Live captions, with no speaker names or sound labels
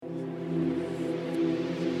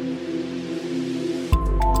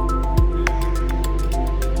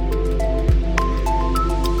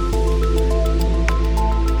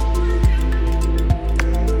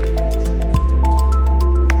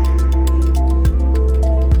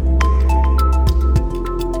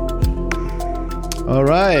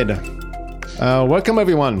right. Welcome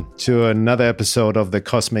everyone to another episode of the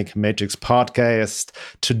Cosmic Matrix podcast.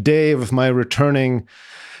 Today with my returning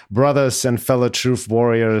brothers and fellow truth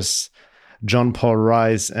warriors, John Paul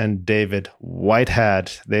Rice and David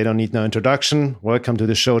Whitehead. They don't need no introduction. Welcome to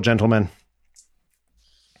the show, gentlemen.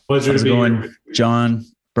 Pleasure to be here. John,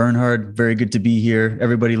 Bernhard, very good to be here.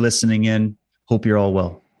 Everybody listening in, hope you're all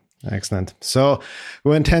well. Excellent. So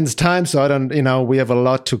we're in tense times, so we have a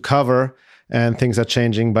lot to cover and things are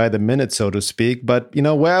changing by the minute, so to speak. But,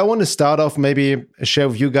 where I want to start off, maybe share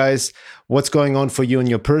with you guys what's going on for you in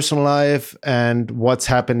your personal life and what's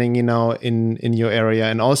happening, in your area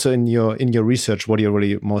and also in your research, what you're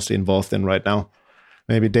really mostly involved in right now.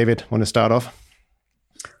 Maybe David, want to start off?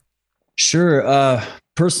 Sure.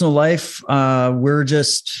 Personal life, we're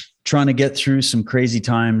just trying to get through some crazy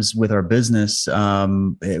times with our business.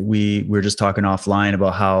 We're just talking offline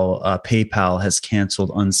about how PayPal has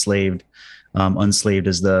canceled Unslaved. Unslaved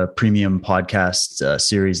is the premium podcast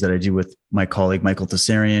series that I do with my colleague, Michael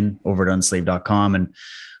Totalitarian, over at unslaved.com. And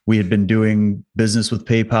we had been doing business with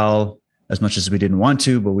PayPal as much as we didn't want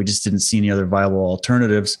to, but we just didn't see any other viable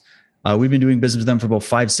alternatives. We've been doing business with them for about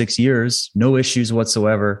 5-6 years, no issues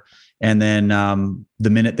whatsoever. And then the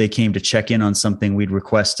minute they came to check in on something we'd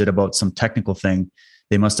requested about some technical thing,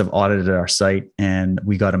 they must have audited our site. And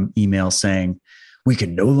we got an email saying, we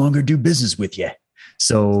can no longer do business with you.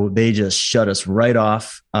 So they just shut us right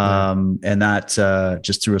off. And that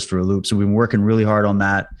just threw us for a loop. So we've been working really hard on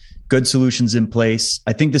that. Good solutions in place.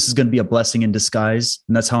 I think this is going to be a blessing in disguise.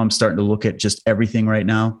 And that's how I'm starting to look at just everything right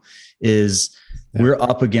now we're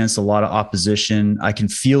up against a lot of opposition. I can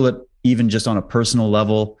feel it even just on a personal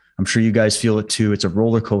level. I'm sure you guys feel it too. It's a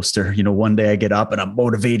roller coaster. One day I get up and I'm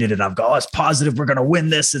motivated and I've got, it's positive. We're going to win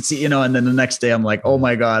this. It's, and then the next day I'm like, oh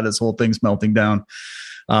my God, this whole thing's melting down.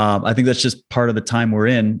 I think that's just part of the time we're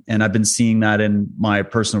in. And I've been seeing that in my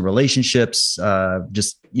personal relationships,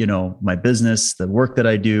 my business, the work that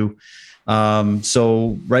I do.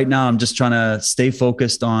 So right now I'm just trying to stay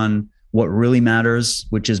focused on what really matters,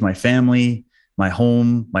 which is my family, my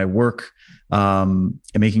home, my work, and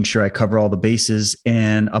making sure I cover all the bases.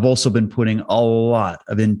 And I've also been putting a lot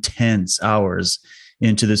of intense hours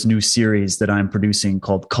into this new series that I'm producing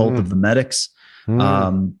called Cult of the Medics.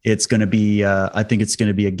 It's going to be, I think it's going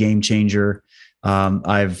to be a game changer.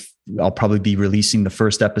 I'll probably be releasing the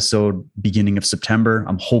first episode beginning of September.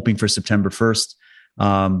 I'm hoping for September 1st.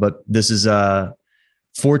 But this is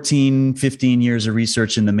 14, 15 years of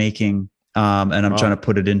research in the making. And I'm trying to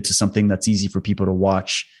put it into something that's easy for people to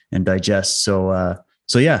watch and digest. So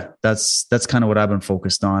yeah, that's kind of what I've been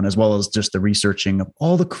focused on, as well as just the researching of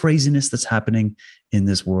all the craziness that's happening in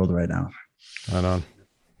this world right now. Right on.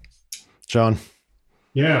 John.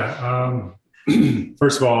 Yeah.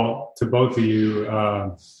 First of all, to both of you, I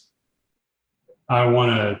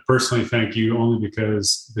want to personally thank you only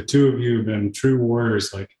because the two of you have been true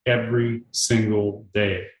warriors like every single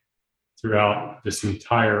day throughout this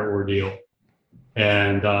entire ordeal.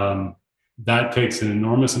 And that takes an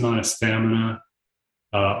enormous amount of stamina,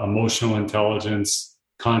 emotional intelligence,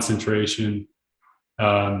 concentration.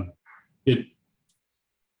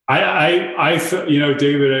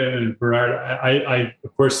 David and Bernhard, I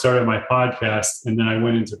of course started my podcast and then I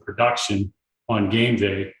went into production on game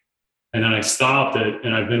day and then I stopped it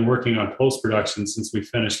and I've been working on post-production since we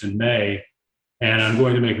finished in May and I'm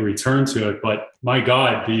going to make a return to it. But my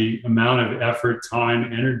God, the amount of effort,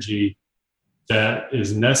 time, energy that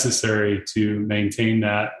is necessary to maintain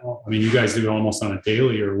that. I mean, you guys do it almost on a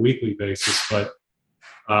daily or weekly basis, but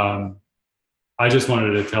I just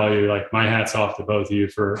wanted to tell you, like, my hat's off to both of you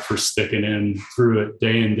for sticking in through it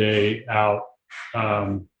day in, day out,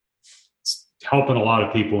 helping a lot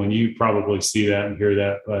of people. And you probably see that and hear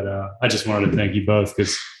that. But I just wanted to thank you both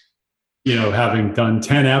because, having done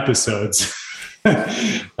 10 episodes,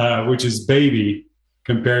 which is baby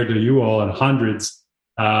compared to you all and hundreds,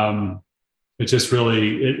 it just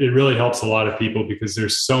really, it really helps a lot of people because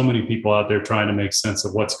there's so many people out there trying to make sense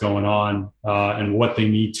of what's going on and what they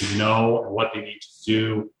need to know and what they need to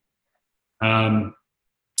do.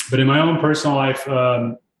 But in my own personal life,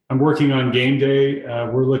 I'm working on game day.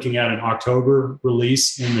 We're looking at an October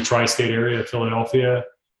release in the tri-state area of Philadelphia,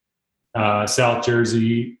 South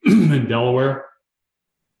Jersey, and Delaware.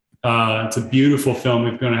 It's a beautiful film.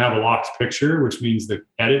 We're going to have a locked picture, which means the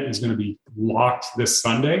edit is going to be locked this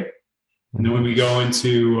Sunday. And then when we go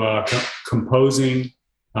into composing,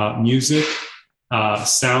 music,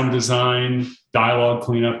 sound design, dialogue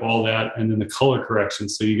cleanup, all that, and then the color correction.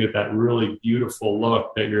 So you get that really beautiful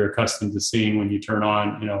look that you're accustomed to seeing when you turn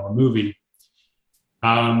on, a movie.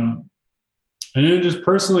 And then just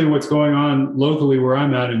personally, what's going on locally where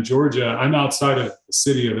I'm at in Georgia, I'm outside of the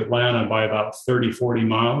city of Atlanta by about 30, 40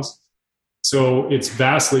 miles. So it's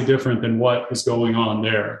vastly different than what is going on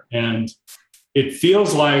there. And it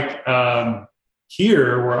feels like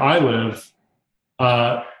here where I live,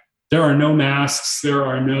 there are no masks. There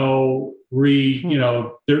are no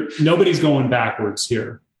nobody's going backwards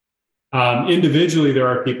here. Individually, there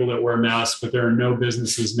are people that wear masks, but there are no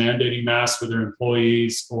businesses mandating masks for their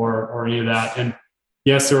employees or any of that. And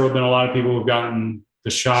yes, there have been a lot of people who've gotten the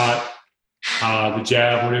shot, the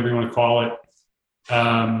jab, whatever you want to call it.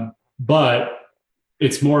 But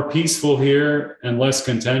it's more peaceful here and less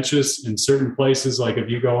contentious in certain places. Like if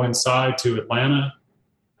you go inside to Atlanta,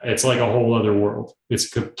 it's like a whole other world. It's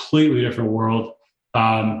a completely different world.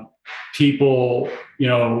 People,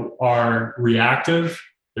 are reactive.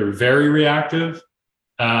 They're very reactive.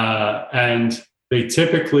 And they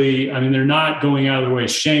typically, they're not going out of their way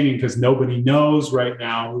shaming because nobody knows right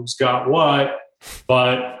now who's got what.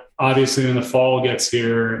 But obviously when the fall gets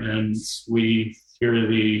here and we hear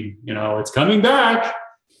it's coming back,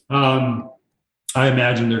 I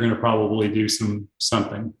imagine they're going to probably do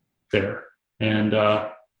something there. And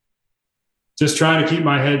just trying to keep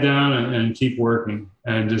my head down and keep working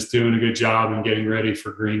and just doing a good job and getting ready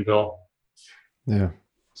for Greenville. Yeah.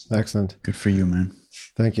 Excellent. Good for you, man.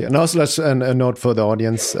 Thank you. And also, let's a note for the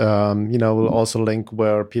audience. We'll also link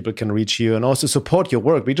where people can reach you and also support your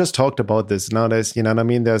work. We just talked about this. Nowadays,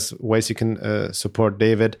 there's ways you can support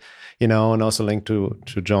David, and also link to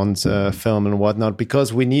John's film and whatnot,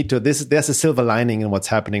 because we need to. There's a silver lining in what's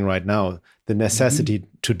happening right now. The necessity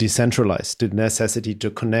to decentralize, the necessity to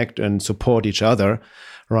connect and support each other,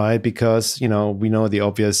 right? Because we know the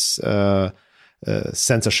obvious.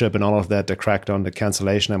 Censorship and all of that, the crackdown, the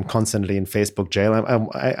cancellation. I'm constantly in Facebook jail.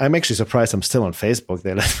 I'm actually surprised I'm still on Facebook.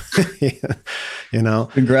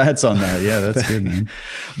 Congrats on that. Yeah, that's good, man.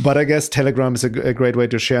 But I guess Telegram is a great way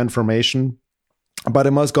to share information. But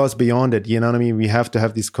it must goes beyond it. We have to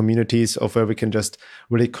have these communities of where we can just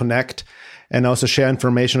really connect and also share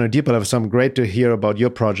information on a deeper level. So I'm great to hear about your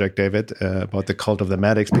project, David, about the cult of the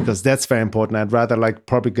medics, because that's very important. I'd rather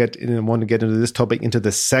probably want to get into this topic into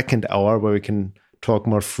the second hour where we can talk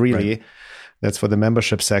more freely. Right. That's for the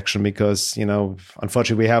membership section, because,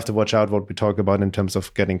 unfortunately we have to watch out what we talk about in terms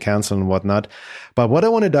of getting canceled and whatnot. But what I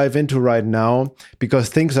want to dive into right now, because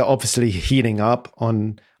things are obviously heating up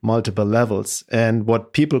on multiple levels, and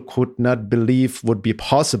what people could not believe would be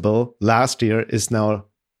possible last year is now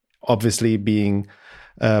obviously being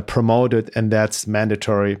promoted, and that's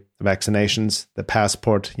mandatory vaccinations, the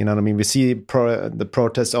passport. We see the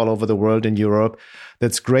protests all over the world in Europe.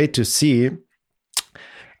 That's great to see.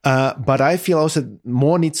 But I feel also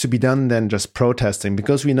more needs to be done than just protesting,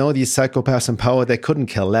 because we know these psychopaths in power, they couldn't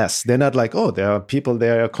care less. They're not like, there are people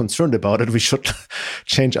there are concerned about it, we should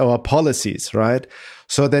change our policies, right?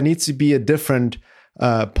 So there needs to be a different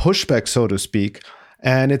pushback, so to speak.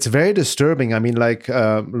 And it's very disturbing.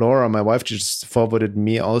 Laura, my wife, just forwarded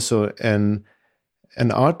me also an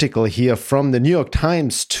article here from the New York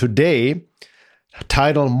Times today,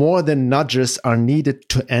 titled "More Than Nudges Are Needed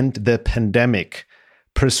to End the Pandemic.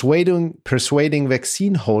 Persuading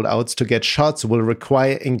vaccine holdouts to get shots will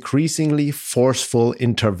require increasingly forceful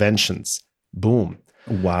interventions." Boom.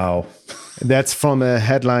 Wow. That's from a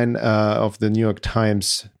headline of the New York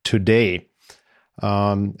Times today.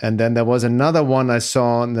 And then there was another one I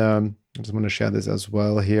saw I just want to share this as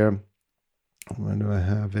well here. Where do I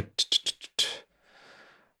have it?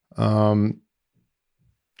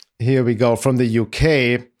 Here we go, from the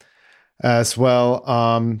UK as well,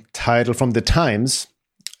 title from the Times.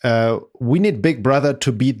 We need Big Brother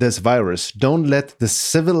to beat this virus. Don't let the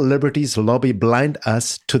civil liberties lobby blind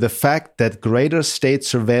us to the fact that greater state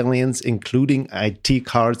surveillance, including IT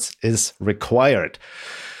cards, is required.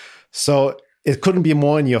 So it couldn't be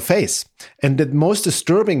more in your face. And the most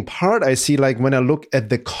disturbing part I see, when I look at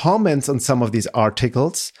the comments on some of these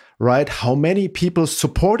articles, right, how many people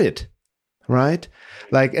support it, right?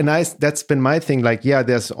 That's been my thing.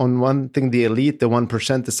 There's on one thing, the elite, the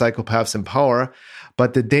 1%, the psychopaths in power.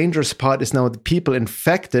 But the dangerous part is now the people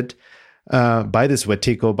infected by this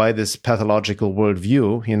vertigo, by this pathological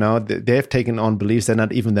worldview. They've taken on beliefs that are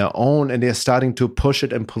not even their own, and they're starting to push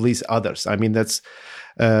it and police others. That's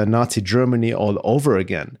Nazi Germany all over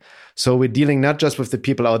again. So we're dealing not just with the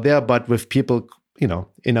people out there, but with people,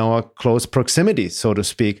 in our close proximity, so to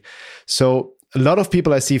speak. So a lot of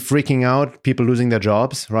people I see freaking out, people losing their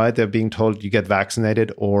jobs, right? They're being told you get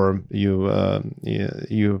vaccinated or you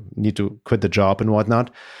need to quit the job and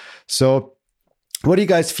whatnot. So what do you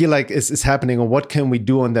guys feel like is happening, or what can we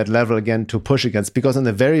do on that level again to push against? Because on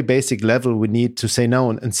the very basic level, we need to say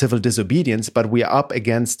no in civil disobedience, but we are up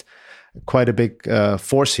against quite a big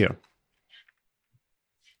force here.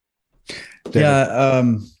 David.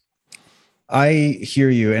 Yeah, I hear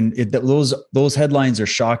you, and those headlines are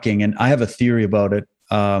shocking, and I have a theory about it.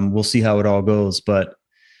 We'll see how it all goes, but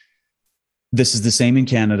this is the same in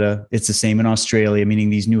Canada. It's the same in Australia, meaning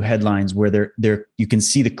these new headlines where you can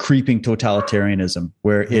see the creeping totalitarianism,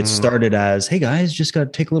 where it started as, hey guys, just got to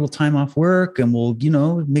take a little time off work and we'll,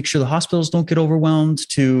 make sure the hospitals don't get overwhelmed,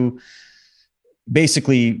 to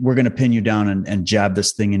basically, we're going to pin you down and jab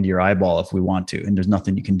this thing into your eyeball if we want to, and there's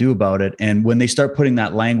nothing you can do about it. And when they start putting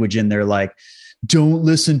that language in there, like, don't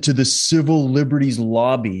listen to the civil liberties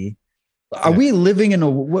lobby. Are we living in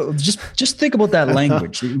just think about that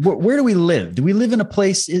language. Where do we live? Do we live in a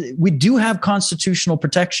place? We do have constitutional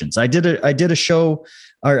protections. I did a show,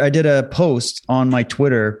 or I did a post on my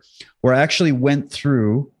Twitter where I actually went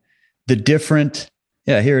through the different,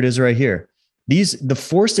 here it is right here. The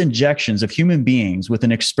forced injections of human beings with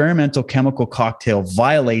an experimental chemical cocktail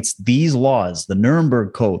violates these laws: the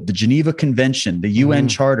Nuremberg Code, the Geneva Convention, the UN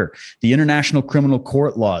Charter, the International Criminal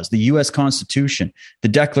Court laws, the US Constitution, the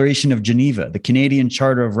Declaration of Geneva, the Canadian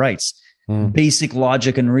Charter of Rights, basic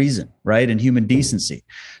logic and reason, right? And human decency.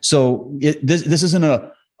 So this isn't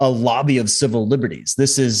a lobby of civil liberties.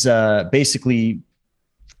 This is basically,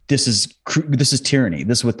 this is tyranny.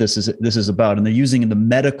 This is what this is about. And they're using the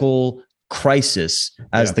medical crisis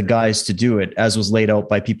as the guise to do it, as was laid out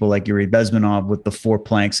by people like Yuri Bezmenov with the 4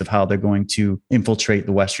 planks of how they're going to infiltrate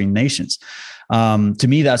the Western nations. To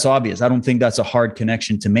me, that's obvious. I don't think that's a hard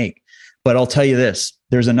connection to make. But I'll tell you this,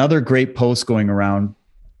 there's another great post going around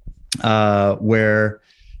where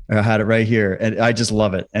I had it right here, and I just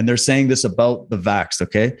love it. And they're saying this about the vaxxed.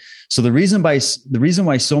 Okay. So the reason why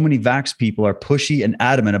so many vax people are pushy and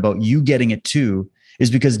adamant about you getting it too is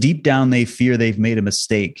because deep down they fear they've made a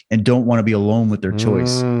mistake and don't want to be alone with their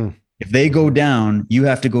choice. If they go down, you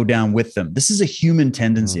have to go down with them. This is a human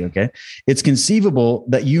tendency, okay? It's conceivable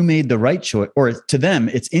that you made the right choice, or to them,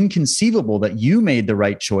 it's inconceivable that you made the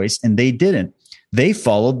right choice and they didn't. They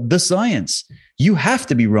followed the science. You have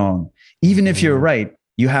to be wrong. Even if you're right,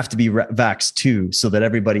 you have to be vaxxed too, so that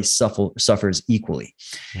everybody suffers equally.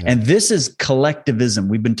 And this is collectivism.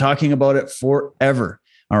 We've been talking about it forever.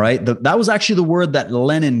 All right. That was actually the word that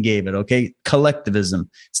Lenin gave it. Okay. Collectivism.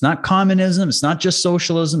 It's not communism. It's not just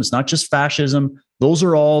socialism. It's not just fascism. Those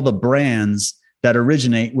are all the brands that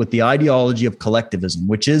originate with the ideology of collectivism,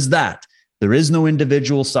 which is that there is no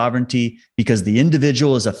individual sovereignty because the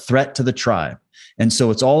individual is a threat to the tribe. And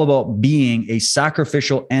so it's all about being a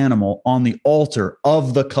sacrificial animal on the altar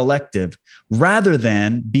of the collective, rather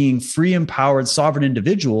than being free, empowered, sovereign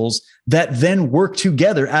individuals that then work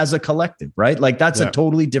together as a collective, right? Like that's a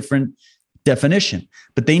totally different definition.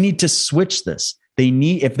 But they need to switch this.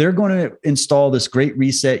 If they're going to install this great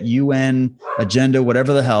reset, UN agenda,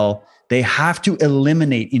 whatever the hell, they have to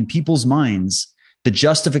eliminate in people's minds the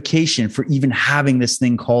justification for even having this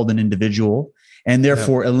thing called an individual, and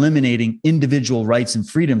therefore eliminating individual rights and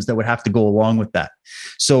freedoms that would have to go along with that.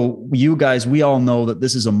 So you guys, we all know that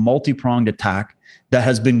this is a multi-pronged attack that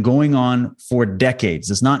has been going on for decades.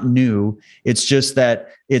 It's not new. It's just that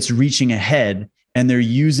it's reaching ahead, and they're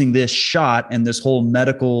using this shot and this whole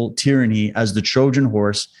medical tyranny as the Trojan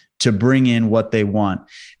horse to bring in what they want.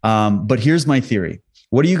 But here's my theory.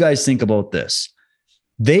 What do you guys think about this?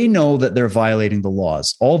 They know that they're violating the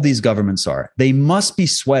laws. All of these governments are. They must be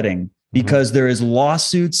sweating, because there is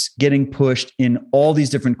lawsuits getting pushed in all these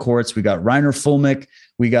different courts. We got Reiner Fulmick,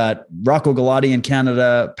 we got Rocco Galati in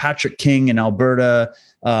Canada, Patrick King in Alberta,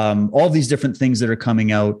 all these different things that are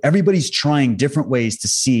coming out. Everybody's trying different ways to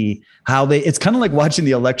see how it's kind of like watching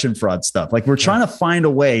the election fraud stuff. Like we're trying to find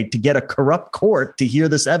a way to get a corrupt court to hear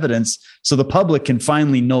this evidence so the public can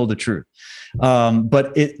finally know the truth.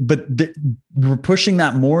 But we're pushing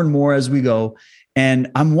that more and more as we go.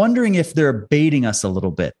 And I'm wondering if they're baiting us a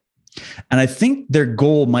little bit. And I think their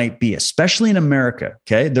goal might be, especially in America,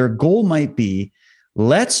 okay, their goal might be,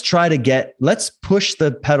 let's push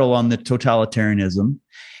the pedal on the totalitarianism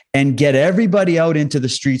and get everybody out into the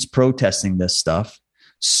streets protesting this stuff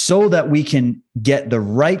so that we can get the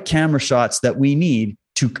right camera shots that we need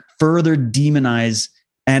to further demonize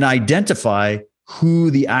and identify who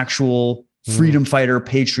the actual freedom fighter,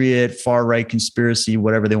 patriot, far-right conspiracy,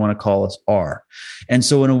 whatever they want to call us, are. And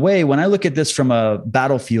so in a way, when I look at this from a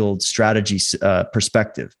battlefield strategy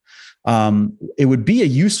perspective, it would be a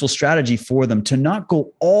useful strategy for them to not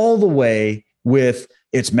go all the way with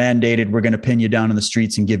it's mandated, we're going to pin you down in the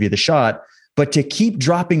streets and give you the shot, but to keep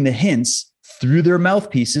dropping the hints through their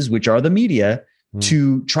mouthpieces, which are the media,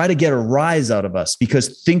 to try to get a rise out of us.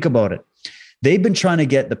 Because think about it. They've been trying to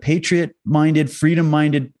get the patriot-minded,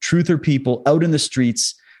 freedom-minded, truther people out in the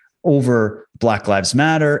streets over Black Lives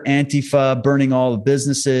Matter, Antifa, burning all the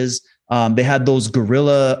businesses. They had those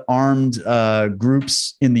guerrilla armed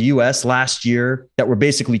groups in the US last year that were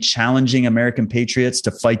basically challenging American patriots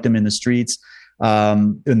to fight them in the streets.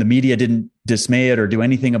 And the media didn't dismay it or do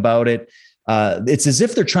anything about it. It's as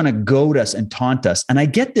if they're trying to goad us and taunt us. And I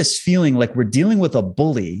get this feeling like we're dealing with a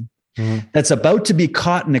bully that's about to be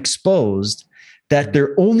caught and exposed, that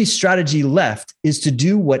their only strategy left is to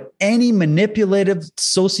do what any manipulative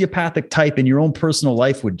sociopathic type in your own personal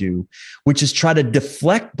life would do, which is try to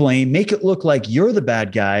deflect blame, make it look like you're the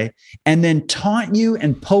bad guy, and then taunt you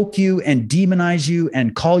and poke you and demonize you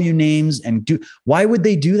and call you names and do. Why would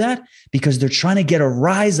they do that? Because they're trying to get a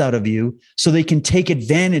rise out of you so they can take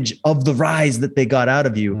advantage of the rise that they got out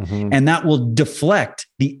of you. And that will deflect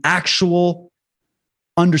the actual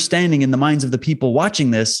understanding in the minds of the people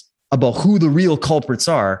watching this about who the real culprits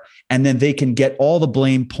are, and then they can get all the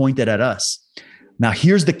blame pointed at us. Now,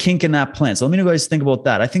 here's the kink in that plan. So let me know what you guys think about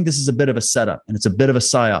that. I think this is a bit of a setup and it's a bit of a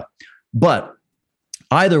psyop. But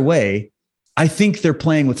either way, I think they're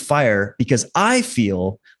playing with fire because I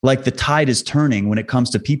feel like the tide is turning when it comes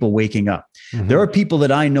to people waking up. There are people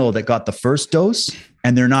that I know that got the first dose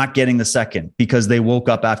and they're not getting the second because they woke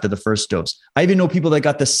up after the first dose. I even know people that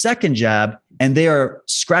got the second jab and they are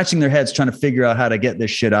scratching their heads trying to figure out how to get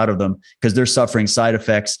this shit out of them because they're suffering side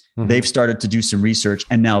effects. They've started to do some research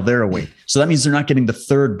and now they're awake. So that means they're not getting the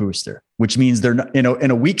third booster, which means they're not, in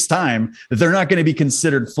a week's time, they're not going to be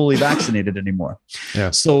considered fully vaccinated anymore.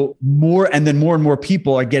 So more and more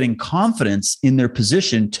people are getting confidence in their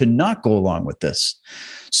position to not go along with this.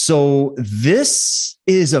 So this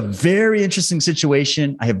is a very interesting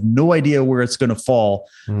situation. I have no idea where it's going to fall.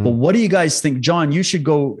 But what do you guys think? John, you should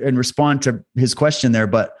go and respond to his question there.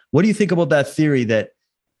 But what do you think about that theory that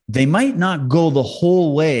they might not go the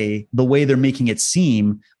whole way, the way they're making it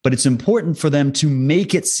seem, but it's important for them to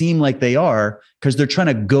make it seem like they are because they're trying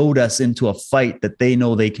to goad us into a fight that they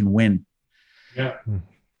know they can win? Yeah.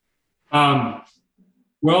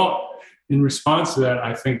 Well, in response to that,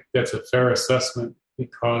 I think that's a fair assessment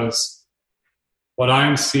because what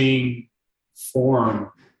I'm seeing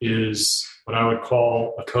form is what I would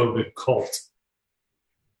call a COVID cult.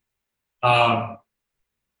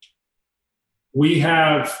 We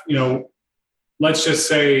have, let's just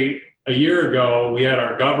say a year ago, we had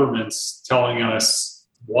our governments telling us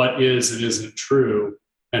what is and isn't true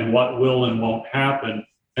and what will and won't happen.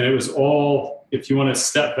 And it was all, if you want to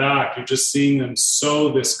step back, you're just seeing them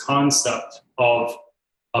sow this concept of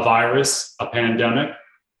a virus, a pandemic.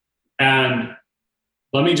 And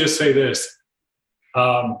let me just say this.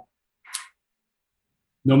 No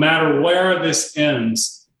matter where this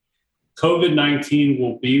ends, COVID-19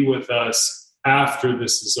 will be with us after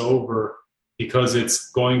this is over because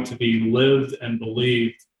it's going to be lived and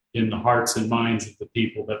believed in the hearts and minds of the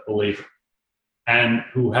people that believe it and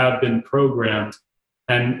who have been programmed.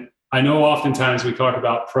 And I know oftentimes we talk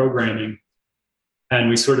about programming and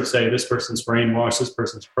we sort of say this person's brainwashed, this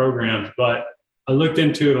person's programmed, but I looked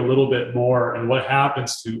into it a little bit more, and what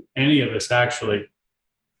happens to any of us actually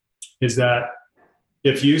is that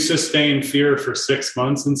if you sustain fear for 6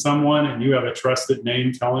 months in someone and you have a trusted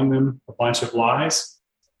name telling them a bunch of lies,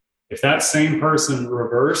 if that same person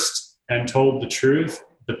reversed and told the truth,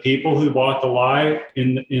 the people who bought the lie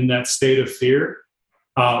in that state of fear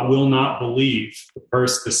will not believe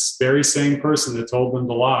this very same person that told them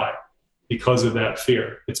to lie because of that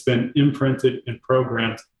fear. It's been imprinted and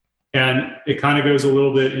programmed. And it kind of goes a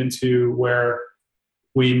little bit into where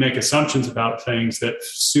we make assumptions about things that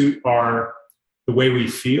suit the way we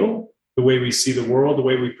feel, the way we see the world, the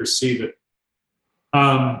way we perceive it.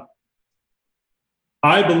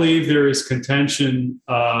 I believe there is contention,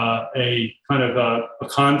 a kind of a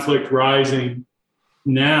conflict rising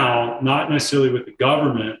now, not necessarily with the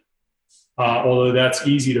government, although that's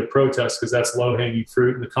easy to protest because that's low-hanging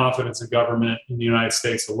fruit. And the confidence in government in the United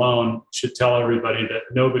States alone should tell everybody that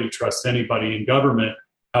nobody trusts anybody in government.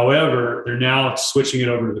 However, they're now switching it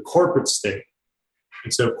over to the corporate state.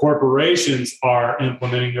 And so corporations are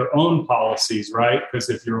implementing their own policies, right? Because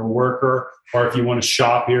if you're a worker or if you want to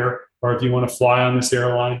shop here or if you want to fly on this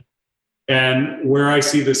airline. And where I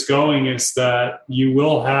see this going is that you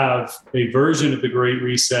will have a version of the Great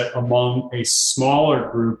Reset among a smaller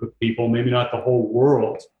group of people, maybe not the whole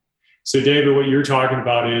world. So David, what you're talking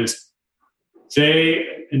about is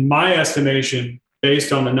in my estimation,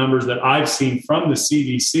 based on the numbers that I've seen from the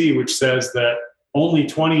CDC, which says that only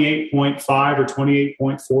 28.5 or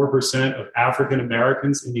 28.4% of African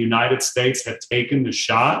Americans in the United States have taken the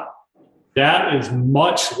shot. That is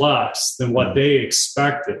much less than what they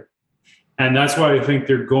expected. And that's why I think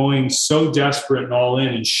they're going so desperate and all in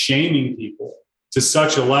and shaming people to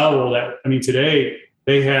such a level that, I mean, today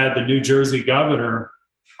they had the New Jersey governor,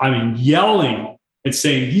 yelling and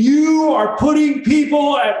saying, you are putting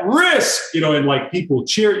people at risk, and like people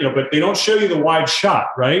cheer, but they don't show you the wide shot,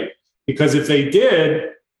 right? Because if they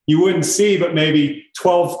did, you wouldn't see but maybe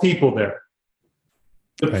 12 people there.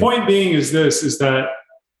 The point being is that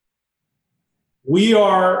we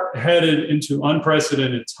are headed into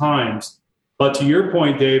unprecedented times. But to your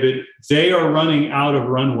point, David, they are running out of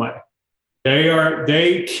runway.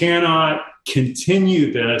 They cannot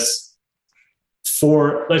continue this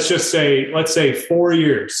for, let's say 4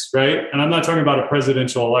 years, right? And I'm not talking about a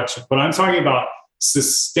presidential election, but I'm talking about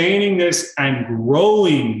sustaining this and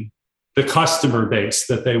growing the customer base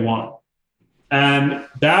that they want. And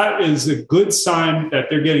that is a good sign that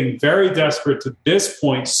they're getting very desperate to this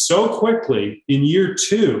point so quickly in year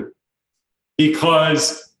 2,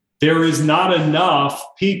 because there is not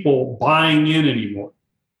enough people buying in anymore.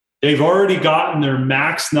 They've already gotten their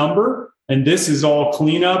max number, and this is all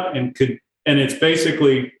cleanup, and it's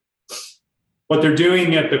basically what they're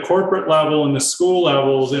doing at the corporate level and the school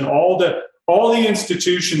levels and all the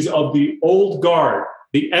institutions of the old guard,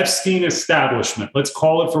 the Epstein establishment. Let's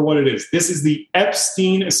call it for what it is. This is the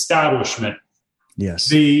Epstein establishment. Yes.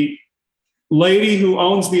 The lady who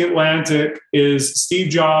owns the Atlantic is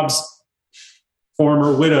Steve Jobs'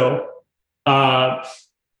 former widow.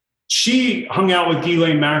 She hung out with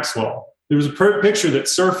Ghislaine Maxwell. There was a picture that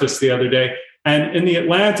surfaced the other day. And in the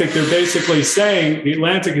Atlantic, they're basically saying, the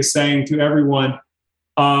Atlantic is saying to everyone,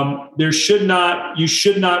 you should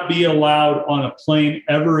not be allowed on a plane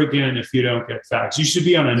ever again if you don't get vaxxed. You should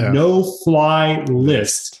be on a no-fly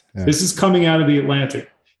list. Yeah. This is coming out of the Atlantic.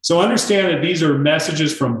 So understand that these are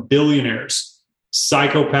messages from billionaires,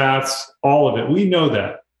 psychopaths, all of it. We know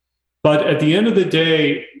that. But at the end of the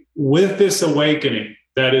day, with this awakening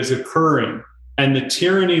that is occurring and the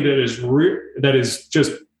tyranny that is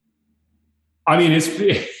just, it's,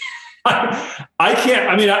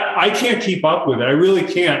 I can't keep up with it. I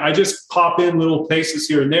really can't. I just pop in little places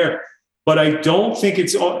here and there, but I don't think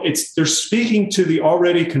they're speaking to the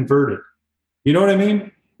already converted. You know what I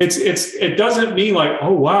mean? It doesn't mean like,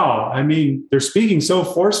 oh, wow. They're speaking so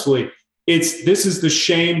forcefully. This is the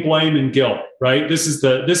shame, blame, and guilt, right? This is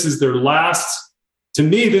their last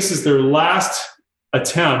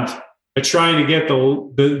attempt at trying to get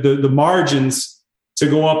the margins to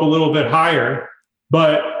go up a little bit higher.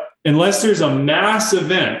 But unless there's a mass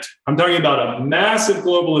event, I'm talking about a massive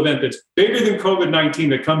global event that's bigger than COVID-19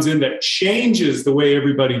 that comes in that changes the way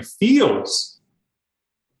everybody feels,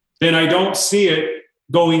 then I don't see it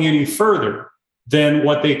going any further than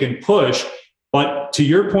what they can push. But to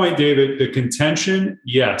your point, David, the contention,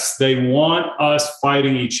 yes, they want us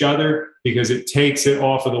fighting each other because it takes it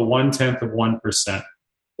off of the 0.1%.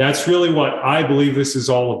 That's really what I believe this is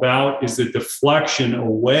all about, is the deflection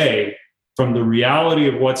away from the reality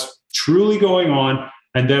of what's truly going on,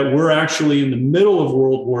 and that we're actually in the middle of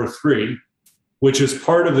World War III, which is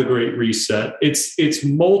part of the Great Reset. It's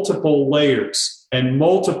multiple layers and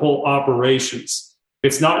multiple operations.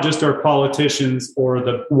 It's not just our politicians or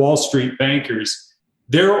the Wall Street bankers.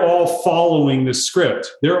 They're all following the script.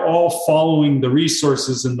 They're all following the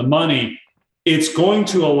resources and the money. It's going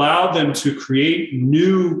to allow them to create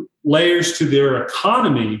new layers to their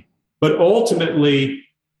economy, but ultimately,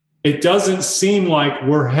 it doesn't seem like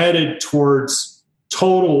we're headed towards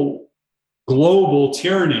total global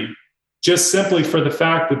tyranny, just simply for the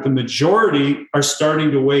fact that the majority are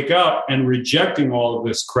starting to wake up and rejecting all of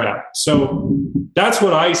this crap. So that's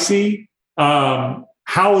what I see. How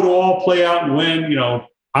it'll all play out and when,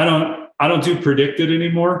 I don't do predicted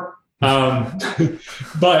anymore.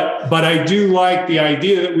 But I do like the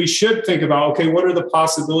idea that we should think about, okay, what are the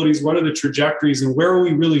possibilities? What are the trajectories? And where are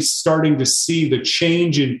we really starting to see the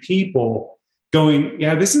change in people going,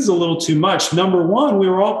 yeah, this is a little too much. Number one, we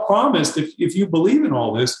were all promised, if you believe in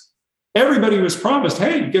all this, everybody was promised,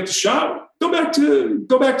 hey, you get the shot, go back to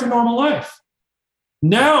normal life.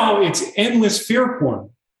 Now it's endless fear porn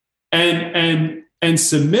and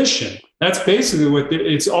submission. That's basically what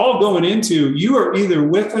it's all going into. You are either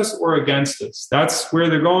with us or against us. That's where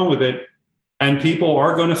they're going with it. And people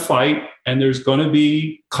are going to fight, and there's going to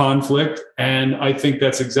be conflict. And I think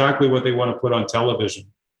that's exactly what they want to put on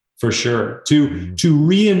television, for sure, to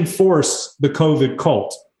reinforce the COVID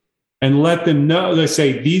cult and let them know. They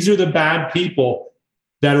say, these are the bad people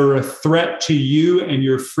that are a threat to you and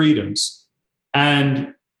your freedoms.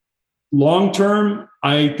 And long term,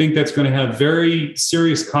 I think that's going to have very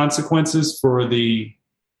serious consequences for the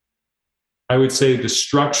I would say the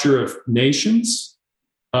structure of nations,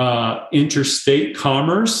 interstate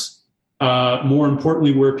commerce, more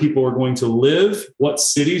importantly, where people are going to live, what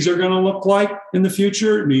cities are going to look like in the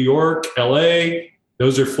future. New York, LA,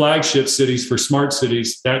 those are flagship cities for smart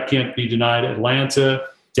cities. That can't be denied. Atlanta,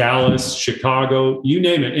 Dallas, Chicago, you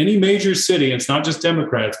name it. Any major city, it's not just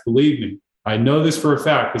Democrats, believe me. I know this for a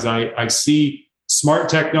fact because I see smart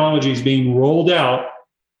technologies being rolled out.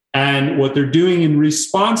 And what they're doing in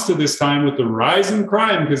response to this time with the rise in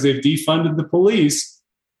crime, because they've defunded the police,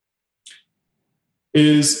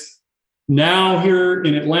 is now here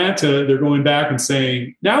in Atlanta, they're going back and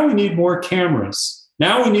saying, now we need more cameras.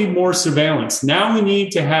 Now we need more surveillance. Now we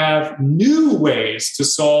need to have new ways to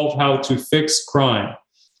solve how to fix crime.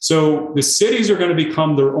 So the cities are going to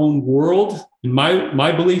become their own world. And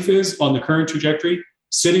my belief is, on the current trajectory,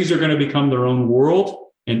 cities are going to become their own world.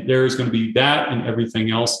 And there is going to be that and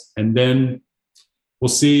everything else. And then we'll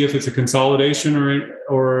see if it's a consolidation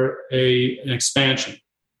or an expansion.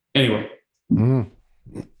 Anyway.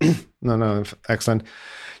 No, excellent.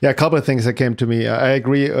 Yeah, a couple of things that came to me. I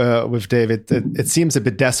agree with David. It seems a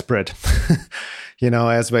bit desperate,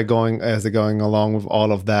 as they're going along with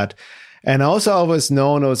all of that. And also, I always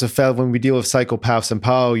known, also felt, when we deal with psychopaths in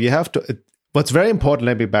power, you have to. What's very important,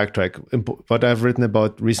 let me backtrack. What I've written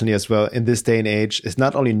about recently as well in this day and age is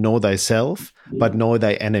not only know thyself, but know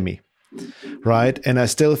thy enemy, right? And I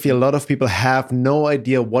still feel a lot of people have no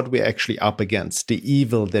idea what we're actually up against, the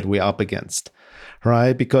evil that we're up against,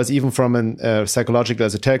 right? Because even from a psychological,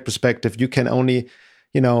 esoteric perspective, you can only,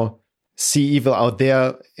 see evil out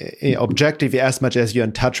there objectively as much as you're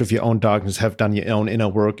in touch with your own darkness, have done your own inner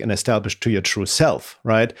work and established to your true self,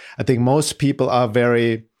 right? I think most people are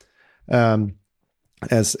very...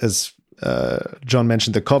 as John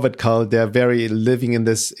mentioned, the COVID cult, they're very living in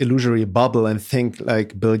this illusory bubble and think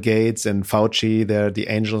like Bill Gates and Fauci, they're the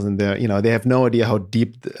angels, and they have no idea how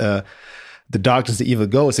deep the darkness, the evil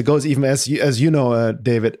goes. It goes even as you know,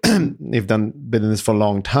 David, you've been in this for a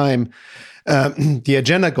long time. The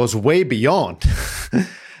agenda goes way beyond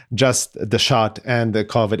just the shot and the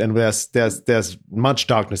COVID, and there's much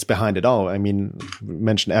darkness behind it all. I mean, we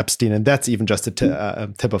mentioned Epstein, and that's even just the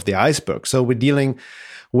tip of the iceberg. So we're dealing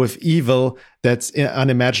with evil that's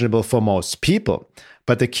unimaginable for most people.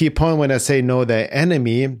 But the key point when I say know their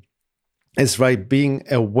enemy is, right, being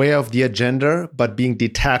aware of the agenda, but being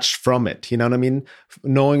detached from it. You know what I mean?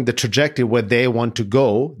 Knowing the trajectory where they want to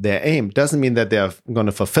go, their aim, doesn't mean that they're going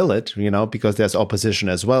to fulfill it, because there's opposition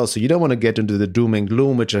as well. So you don't want to get into the doom and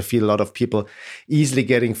gloom, which I feel a lot of people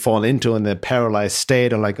easily fall into in a paralyzed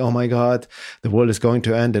state, or like, oh my God, the world is going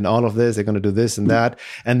to end and all of this, they're going to do this and that.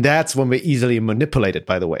 And that's when we're easily manipulated,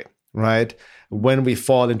 by the way, right? When we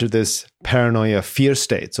fall into this paranoia fear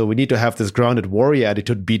state. So we need to have this grounded warrior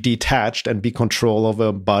attitude, be detached and be control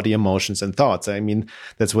over body, emotions, and thoughts. I mean,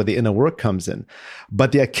 that's where the inner work comes in.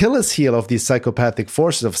 But the Achilles heel of these psychopathic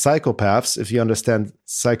forces of psychopaths, if you understand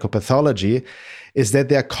psychopathology, is that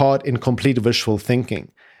they're caught in complete visual thinking,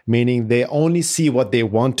 meaning they only see what they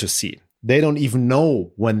want to see. They don't even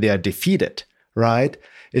know when they are defeated, right?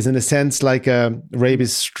 Is in a sense like a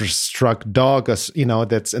rabies-struck dog, that's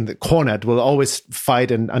in the corner. It will always fight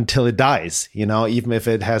until it dies, even if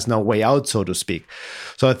it has no way out, so to speak.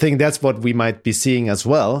 So I think that's what we might be seeing as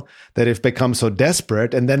well, that if become so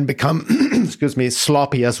desperate and then become,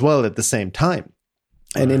 sloppy as well at the same time.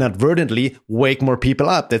 And inadvertently wake more people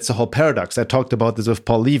up. That's the whole paradox. I talked about this with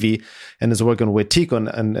Paul Levy and his work on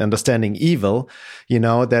Wetiko and understanding evil.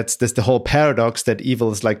 That's the whole paradox that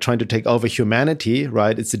evil is like trying to take over humanity,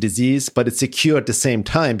 right? It's a disease, but it's a cure at the same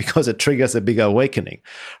time because it triggers a bigger awakening,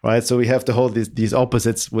 right? So we have to hold these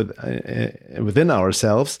opposites within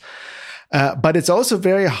ourselves. But it's also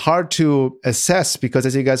very hard to assess because,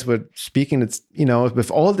 as you guys were speaking, it's, with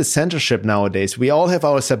all the censorship nowadays, we all have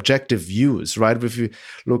our subjective views, right? If you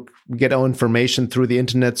we get our information through the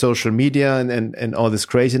internet, social media, and all this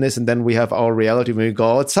craziness. And then we have our reality when we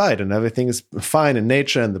go outside and everything is fine in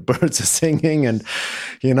nature and the birds are singing and,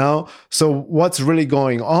 so what's really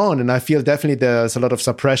going on? And I feel definitely there's a lot of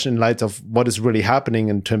suppression in light of what is really happening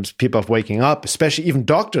in terms of people waking up, especially even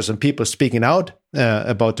doctors and people speaking out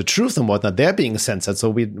about the truth and whatnot. They're being censored. So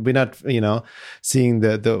we're not, seeing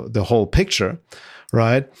the whole picture,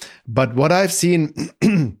 right? But what I've seen,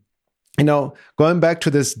 going back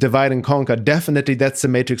to this divide and conquer, definitely that's the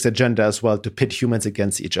Matrix agenda as well, to pit humans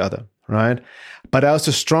against each other, right? But I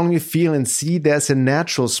also strongly feel and see there's a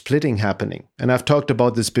natural splitting happening. And I've talked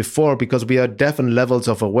about this before because we are at different levels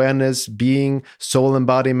of awareness, being, soul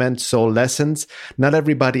embodiment, soul lessons. Not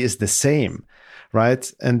everybody is the same,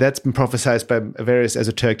 right? And that's been prophesied by various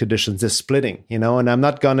esoteric traditions, this splitting, and I'm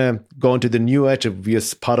not going to go into the new age,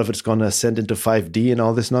 because part of it's going to ascend into 5D and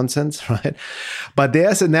all this nonsense, right? But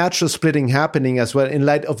there's a natural splitting happening as well in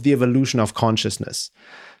light of the evolution of consciousness.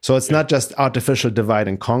 So it's not just artificial divide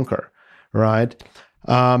and conquer, right?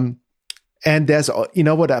 And there's,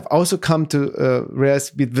 what I've also come to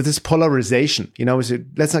realize with this polarization,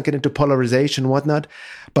 let's not get into polarization, whatnot,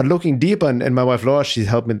 but looking deeper, and my wife Laura, she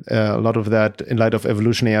helped me a lot of that in light of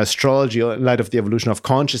evolutionary astrology, or in light of the evolution of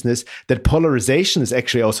consciousness, that polarization is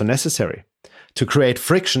actually also necessary to create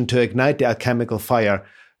friction, to ignite the alchemical fire,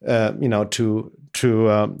 to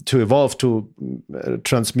evolve, to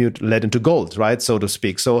transmute lead into gold, right, so to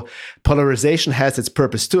speak. So polarization has its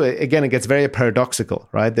purpose too. Again, it gets very paradoxical,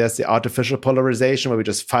 right? There's the artificial polarization where we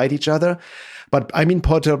just fight each other. But I mean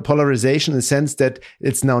polarization in the sense that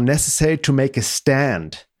it's now necessary to make a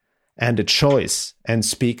stand and a choice and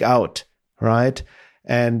speak out, right?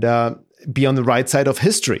 And be on the right side of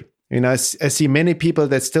history. I see many people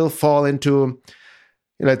that still fall into,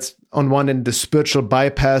 let's on one end, the spiritual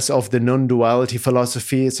bypass of the non-duality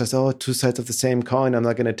philosophy. It's just, two sides of the same coin. I'm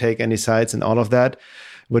not going to take any sides and all of that,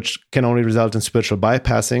 which can only result in spiritual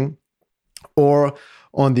bypassing. Or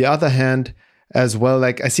on the other hand, as well,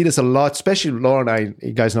 like I see this a lot, especially Laura and I,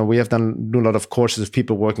 you guys know, we have do a lot of courses of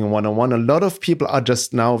people working one-on-one. A lot of people are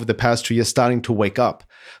just now, over the past 2 years, starting to wake up.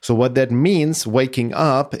 So what that means, waking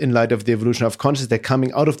up in light of the evolution of consciousness, they're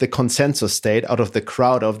coming out of the consensus state, out of the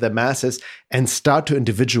crowd, of the masses, and start to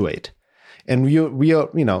individuate. And we are,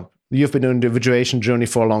 you've been on an individuation journey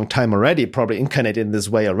for a long time already, probably incarnated in this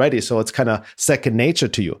way already. So it's kind of second nature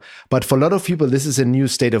to you. But for a lot of people, this is a new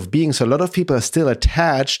state of being. So a lot of people are still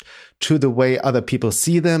attached to the way other people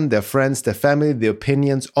see them, their friends, their family, the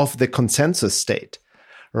opinions of the consensus state,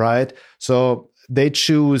 right? So they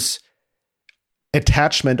choose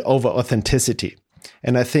attachment over authenticity.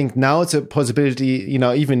 And I think now it's a possibility,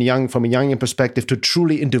 even from a Jungian perspective, to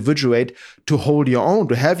truly individuate, to hold your own,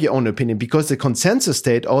 to have your own opinion, because the consensus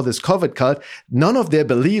state, all this COVID cult, none of their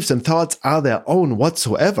beliefs and thoughts are their own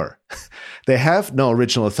whatsoever. They have no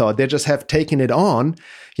original thought. They just have taken it on,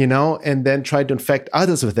 and then tried to infect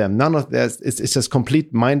others with them. None of this, it's just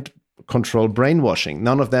complete mind control brainwashing.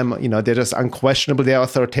 None of them, they're just unquestionable. They're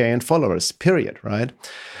authoritarian followers, period, right?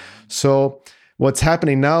 So what's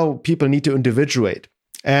happening now, people need to individuate.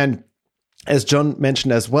 And as John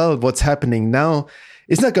mentioned as well, what's happening now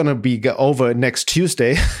is not going to be over next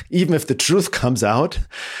Tuesday, even if the truth comes out,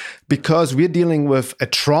 because we're dealing with a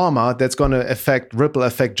trauma that's going to ripple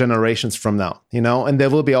effect generations from now, and there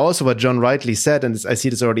will be also, what John rightly said, and I see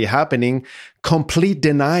this already happening, complete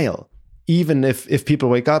denial. Even if people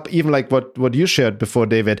wake up, even like what you shared before,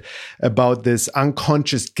 David, about this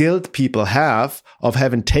unconscious guilt people have of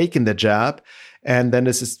having taken the jab. And then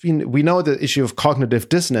we know the issue of cognitive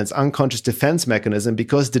dissonance, unconscious defense mechanism,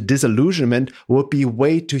 because the disillusionment would be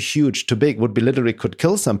way too huge, too big, literally could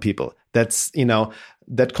kill some people. That's,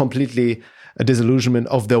 that completely a disillusionment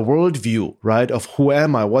of their worldview, right? Of who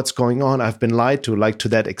am I? What's going on? I've been lied to. Like, to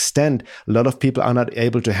that extent, a lot of people are not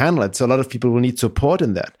able to handle it. So a lot of people will need support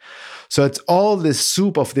in that. So it's all this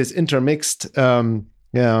soup of this intermixed,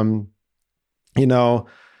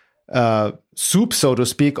 soup, so to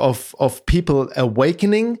speak, of people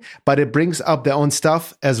awakening, but it brings up their own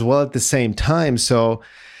stuff as well at the same time. So,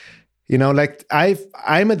 I'm at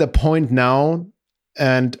the point now,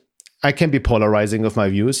 and I can be polarizing with my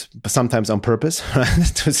views, but sometimes on purpose,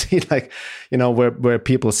 to see where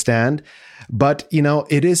people stand. But,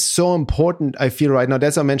 it is so important, I feel right now,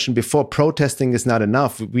 as I mentioned before, protesting is not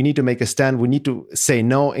enough. We need to make a stand. We need to say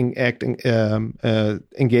no and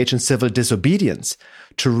engage in civil disobedience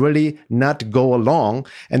to really not go along.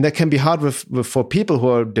 And that can be hard for people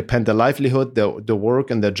who depend their livelihood, the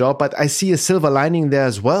work and their job. But I see a silver lining there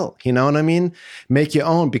as well. You know what I mean? Make your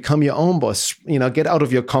own, become your own boss, get out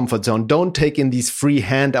of your comfort zone. Don't take in these free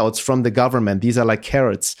handouts from the government. These are like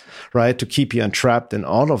carrots, right? To keep you entrapped and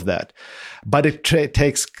all of that. But it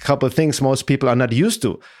takes a couple of things most people are not used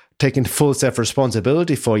to: taking full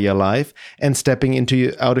self-responsibility for your life and stepping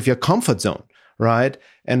out of your comfort zone, right?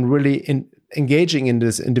 And really engaging in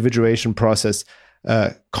this individuation process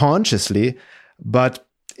consciously. But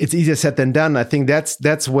it's easier said than done. I think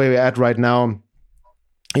that's where we're at right now,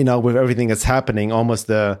 with everything that's happening. Almost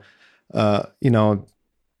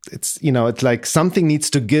it's like something needs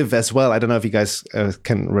to give as well. I don't know if you guys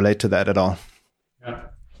can relate to that at all. Yeah.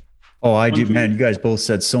 Oh, I do, man. You guys both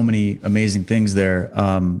said so many amazing things there.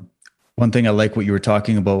 One thing I like what you were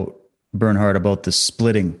talking about, Bernhard, about the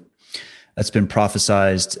splitting that's been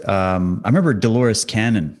prophesized. I remember Dolores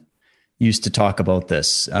Cannon used to talk about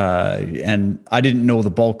this. And I didn't know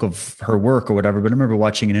the bulk of her work or whatever, but I remember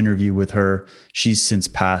watching an interview with her. She's since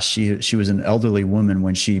passed. She was an elderly woman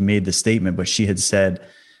when she made the statement, but she had said,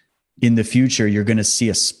 in the future, you're going to see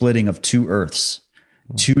a splitting of two earths,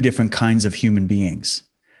 two different kinds of human beings.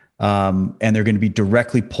 And they're going to be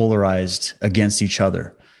directly polarized against each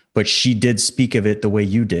other. But she did speak of it the way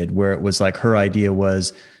you did, where it was like her idea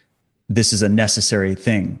was, this is a necessary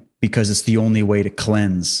thing because it's the only way to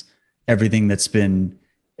cleanse everything that's been,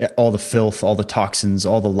 all the filth, all the toxins,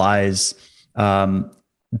 all the lies,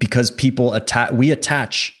 because people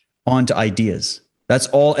attach onto ideas. That's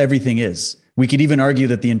all everything is. We could even argue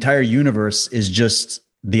that the entire universe is just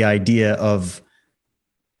the idea of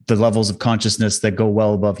the levels of consciousness that go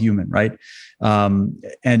well above human, right?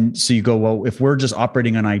 And so you go, well, if we're just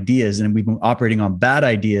operating on ideas and we've been operating on bad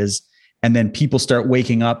ideas, and then people start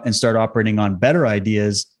waking up and start operating on better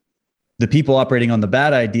ideas, the people operating on the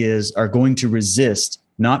bad ideas are going to resist,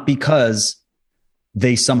 not because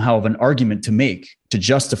they somehow have an argument to make to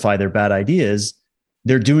justify their bad ideas.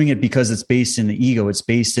 They're doing it because it's based in the ego. It's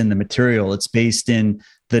based in the material. It's based in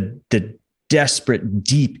the desperate,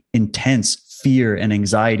 deep, intense fear and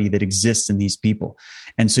anxiety that exists in these people.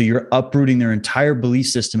 And so you're uprooting their entire belief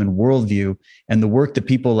system and worldview. And the work that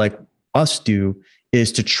people like us do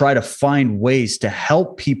is to try to find ways to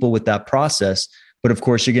help people with that process. But of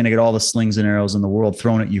course, you're going to get all the slings and arrows in the world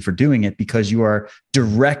thrown at you for doing it because you are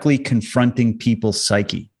directly confronting people's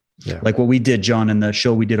psyche. Yeah. Like what we did, John, in the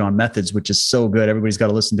show we did on methods, which is so good. Everybody's got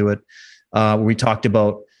to listen to it. Where we talked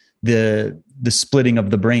about the splitting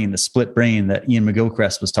of the brain, the split brain that Ian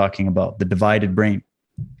McGilchrist was talking about, the divided brain,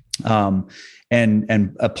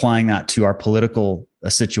 and applying that to our political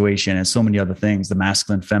situation and so many other things, the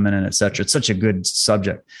masculine, feminine, et cetera. It's such a good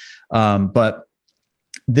subject. But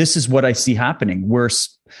this is what I see happening. We're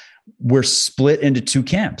split into two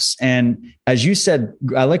camps. And as you said,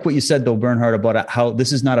 I like what you said though, Bernhard, about how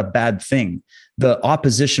this is not a bad thing. The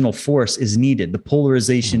oppositional force is needed. The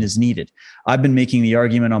polarization is needed. I've been making the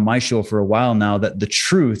argument on my show for a while now that the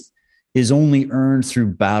truth is only earned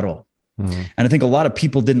through battle. Mm-hmm. And I think a lot of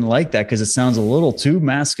people didn't like that because it sounds a little too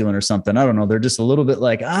masculine or something. I don't know. They're just a little bit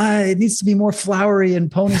like, it needs to be more flowery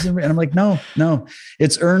and ponies. And I'm like, no,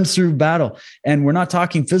 it's earned through battle. And we're not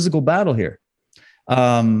talking physical battle here.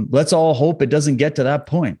 Let's all hope it doesn't get to that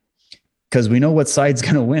point because we know what side's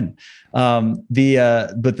going to win.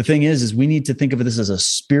 But the thing is we need to think of this as a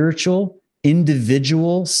spiritual,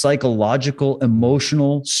 individual, psychological,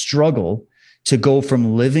 emotional struggle to go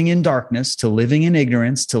from living in darkness to living in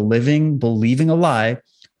ignorance to believing a lie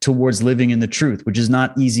towards living in the truth, which is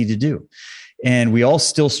not easy to do. And we all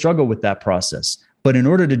still struggle with that process. But in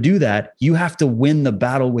order to do that, you have to win the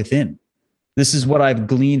battle within. This is what I've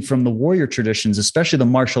gleaned from the warrior traditions, especially the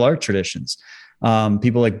martial art traditions.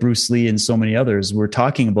 People like Bruce Lee and so many others were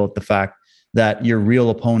talking about the fact that your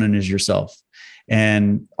real opponent is yourself.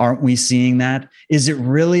 And aren't we seeing that? Is it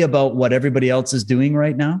really about what everybody else is doing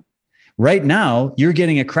right now? Right now, you're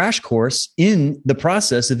getting a crash course in the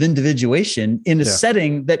process of individuation in a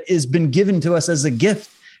setting that has been given to us as a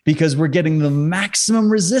gift because we're getting the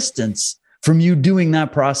maximum resistance from you doing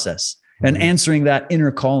that process and answering that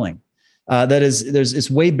inner calling.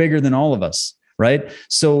 It's way bigger than all of us, right?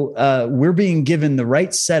 So we're being given the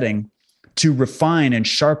right setting to refine and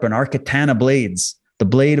sharpen our katana blades, the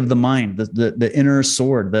blade of the mind, the inner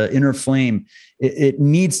sword, the inner flame. It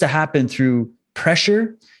needs to happen through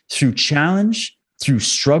pressure, through challenge, through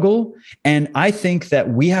struggle. And I think that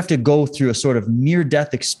we have to go through a sort of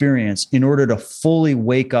near-death experience in order to fully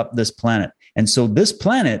wake up this planet. And so this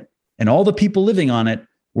planet and all the people living on it,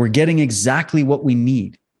 we're getting exactly what we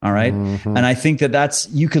need. All right. Mm-hmm. And I think that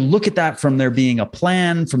you can look at that from there being a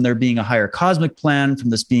plan, from there being a higher cosmic plan, from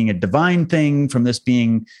this being a divine thing, from this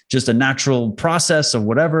being just a natural process of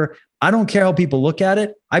whatever. I don't care how people look at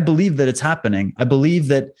it. I believe that it's happening. I believe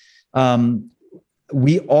that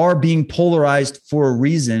we are being polarized for a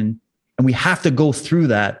reason, and we have to go through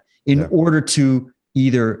that in order to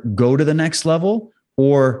either go to the next level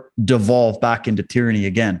or devolve back into tyranny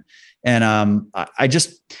again. And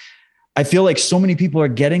I feel like so many people are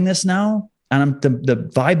getting this now. And the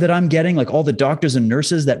vibe that I'm getting, like all the doctors and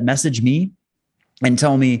nurses that message me and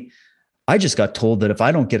tell me, I just got told that if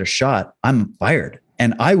I don't get a shot, I'm fired.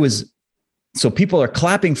 And so people are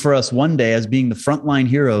clapping for us one day as being the frontline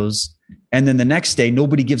heroes. And then the next day,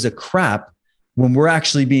 nobody gives a crap when we're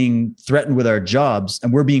actually being threatened with our jobs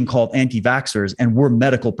and we're being called anti-vaxxers and we're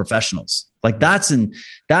medical professionals. Like that's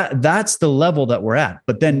the level that we're at.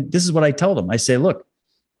 But then this is what I tell them. I say, look,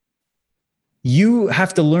 you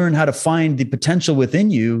have to learn how to find the potential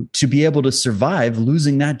within you to be able to survive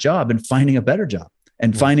losing that job and finding a better job.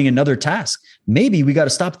 and finding another task. Maybe we got to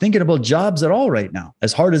stop thinking about jobs at all right now,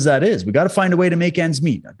 as hard as that is. We got to find a way to make ends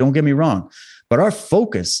meet. Don't get me wrong, but our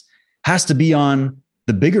focus has to be on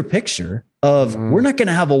the bigger picture of we're not going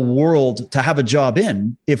to have a world to have a job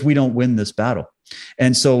in if we don't win this battle.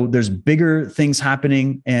 And so there's bigger things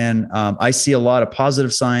happening. And I see a lot of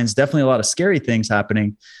positive signs, definitely a lot of scary things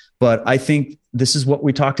happening. But I think this is what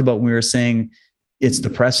we talked about when we were saying it's the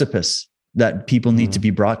precipice that people need to be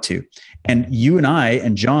brought to. And you and I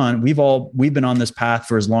and John, we've been on this path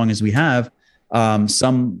for as long as we have.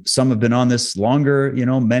 Some have been on this longer.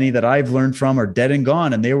 Many that I've learned from are dead and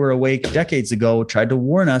gone, and they were awake decades ago, tried to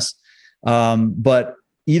warn us. But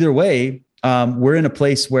either way, we're in a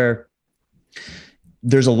place where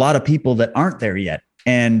there's a lot of people that aren't there yet.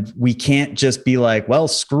 And we can't just be like, well,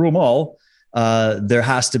 screw them all. There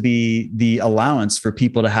has to be the allowance for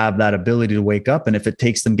people to have that ability to wake up. And if it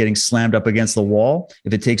takes them getting slammed up against the wall,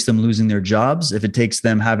 if it takes them losing their jobs, if it takes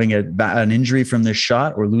them having an injury from this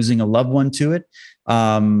shot or losing a loved one to it,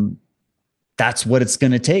 that's what it's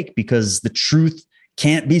going to take, because the truth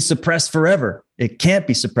can't be suppressed forever. It can't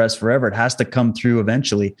be suppressed forever. It has to come through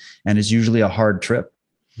eventually. And it's usually a hard trip.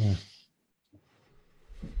 Yeah.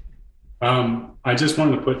 I just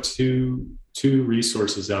wanted to put two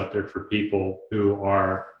resources out there for people who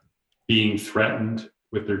are being threatened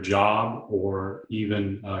with their job, or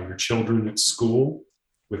even your children at school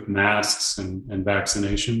with masks and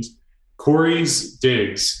vaccinations. Corey's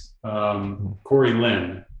Digs, Corey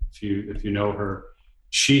Lynn, if you know her,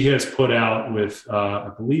 she has put out with, I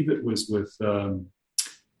believe it was with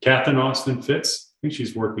Kath and Austin Fitz. I think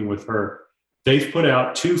she's working with her. They've put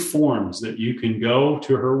out 2 forms that you can go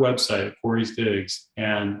to her website, Corey's Digs,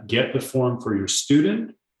 and get the form for your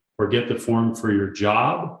student or get the form for your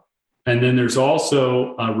job. And then there's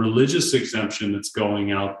also a religious exemption that's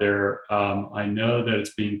going out there. I know that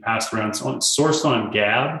it's being passed around. It's sourced on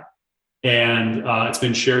Gab, and it's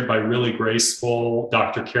been shared by Really Graceful,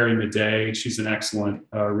 Dr. Carrie Madej. She's an excellent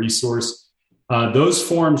resource. Those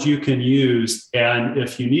forms you can use. And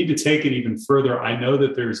if you need to take it even further, I know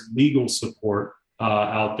that there's legal support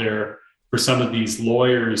out there for some of these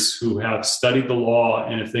lawyers who have studied the law.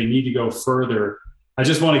 And if they need to go further, I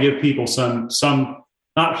just want to give people some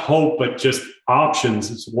not hope, but just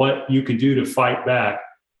options. It's what you can do to fight back.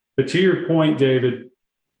 But to your point, David,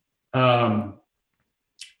 I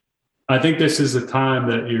think this is a time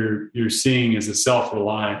that you're seeing as a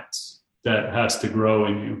self-reliance that has to grow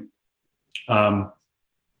in you.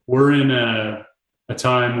 We're in a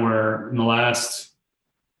time where in the last,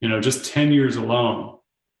 just 10 years alone,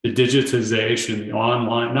 the digitization, the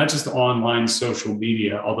online, not just online social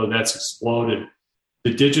media, although that's exploded,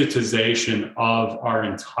 the digitization of our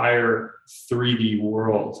entire 3D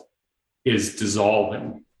world is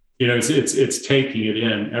dissolving. It's taking it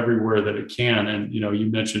in everywhere that it can. And, you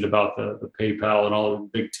mentioned about the PayPal and all of the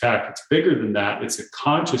big tech. It's bigger than that. It's a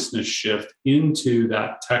consciousness shift into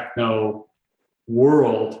that techno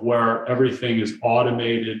world where everything is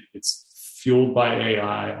automated. It's fueled by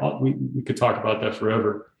AI. We could talk about that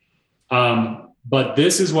forever. But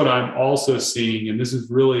this is what I'm also seeing, and this is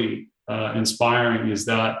really inspiring, is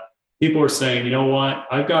that people are saying, you know what,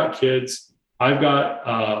 I've got kids, I've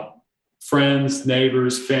got friends,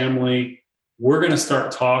 neighbors, family. We're going to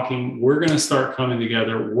start talking. We're going to start coming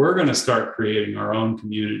together. We're going to start creating our own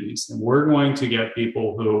communities. And we're going to get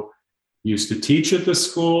people who used to teach at the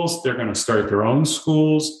schools. They're going to start their own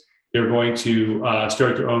schools. They're going to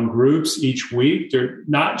start their own groups each week. They're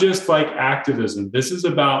not just like activism. This is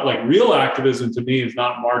about like real activism to me is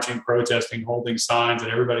not marching, protesting, holding signs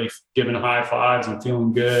and everybody giving high fives and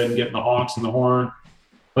feeling good and getting the honks and the horn.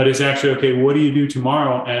 But it's actually, okay, what do you do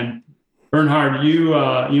tomorrow? And Bernhard, you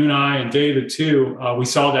and I and David too, we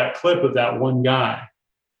saw that clip of that one guy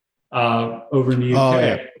over in the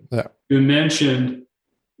UK who mentioned,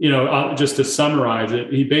 just to summarize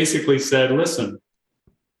it, he basically said, listen,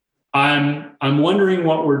 I'm wondering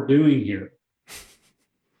what we're doing here.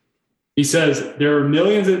 He says, there's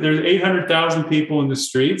 800,000 people in the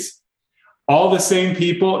streets, all the same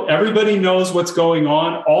people. Everybody knows what's going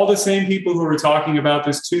on. All the same people who were talking about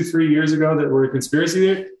this 2-3 years ago that were a conspiracy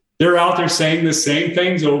theory, they're out there saying the same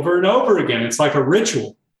things over and over again. It's like a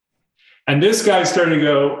ritual. And this guy started to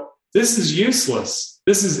go, this is useless.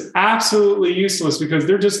 This is absolutely useless, because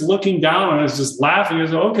they're just looking down on us, just laughing.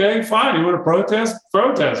 It's okay, fine. You want to protest?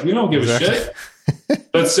 Protest. We don't give a shit.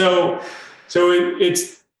 But so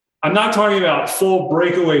it's, I'm not talking about full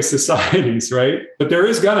breakaway societies, right? But there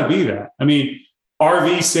is going to be that. I mean,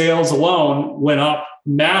 RV sales alone went up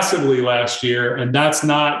massively last year, and that's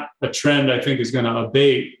not a trend I think is going to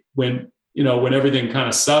abate when everything kind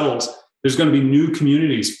of settles. There's going to be new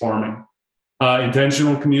communities forming.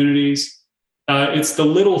 intentional communities. It's the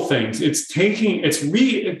little things. You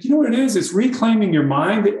know what it is? It's reclaiming your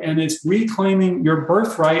mind, and it's reclaiming your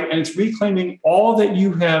birthright, and it's reclaiming all that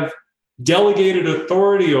you have delegated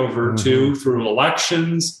authority over to through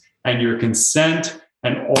elections and your consent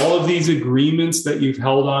and all of these agreements that you've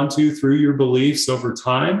held onto through your beliefs over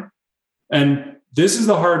time. And this is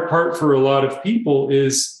the hard part for a lot of people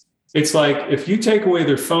is it's like if you take away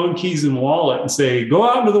their phone, keys, and wallet and say, go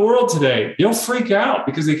out into the world today, they'll freak out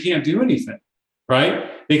because they can't do anything.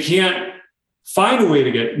 Right? They can't find a way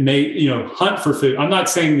to hunt for food. I'm not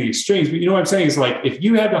saying the extremes, but you know what I'm saying is like, if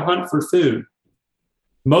you had to hunt for food,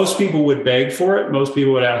 most people would beg for it. Most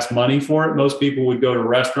people would ask money for it. Most people would go to a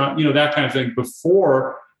restaurant, that kind of thing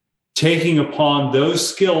before taking upon those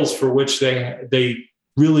skills for which they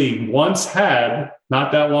really once had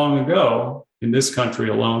not that long ago in this country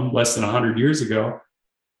alone, less than 100 years ago,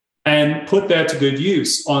 and put that to good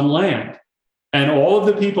use on land. And all of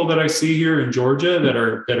the people that I see here in Georgia that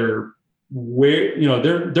are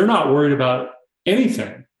where, they're not worried about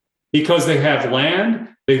anything because they have land.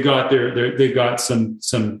 They've got they've got some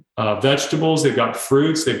vegetables. They've got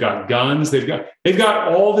fruits. They've got guns. They've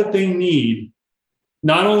got all that they need,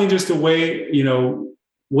 not only just to wait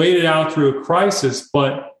it out through a crisis,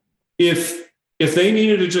 but if they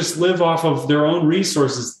needed to just live off of their own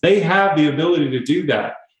resources, they have the ability to do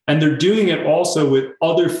that. And they're doing it also with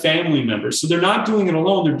other family members. So they're not doing it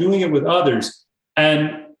alone. They're doing it with others.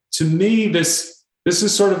 And to me, this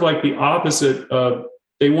is sort of like the opposite of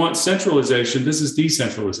they want centralization. This is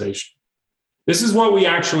decentralization. This is what we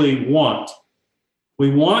actually want. We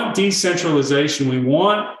want decentralization. We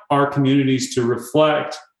want our communities to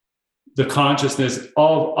reflect the consciousness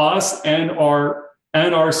of us and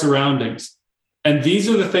our surroundings. And these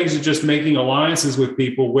are the things of just making alliances with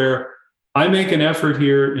people where I make an effort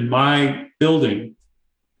here in my building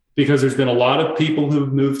because there's been a lot of people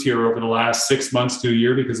who've moved here over the last 6 months to a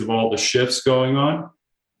year because of all the shifts going on.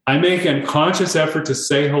 I make a conscious effort to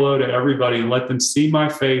say hello to everybody and let them see my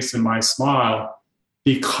face and my smile,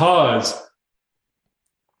 because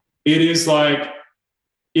it is like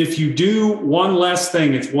if you do one less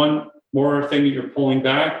thing, it's one more thing that you're pulling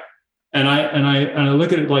back. And I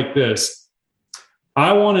look at it like this.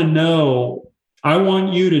 I want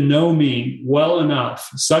you to know me well enough,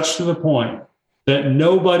 such to the point that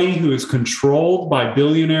nobody who is controlled by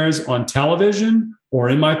billionaires on television or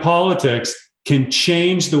in my politics can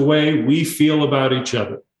change the way we feel about each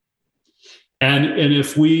other. And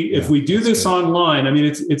if we do this online, I mean,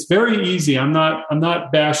 it's very easy. I'm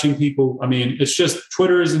not bashing people. I mean, it's just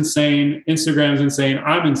Twitter is insane. Instagram is insane.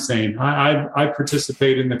 I'm insane. I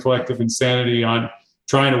participate in the collective insanity on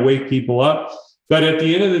trying to wake people up. But at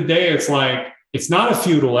the end of the day, it's like, it's not a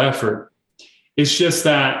futile effort. It's just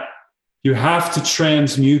that you have to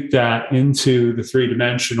transmute that into the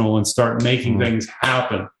three-dimensional and start making things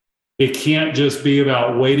happen. It can't just be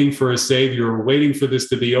about waiting for a savior or waiting for this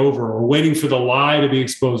to be over or waiting for the lie to be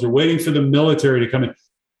exposed or waiting for the military to come in.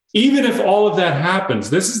 Even if all of that happens,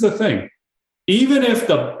 this is the thing. Even if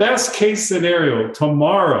the best case scenario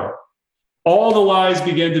tomorrow, all the lies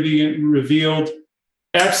begin to be revealed,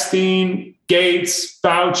 Epstein, Gates,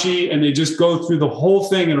 Fauci, and they just go through the whole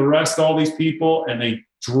thing and arrest all these people and they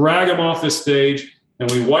drag them off the stage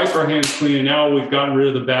and we wipe our hands clean and now we've gotten rid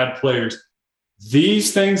of the bad players.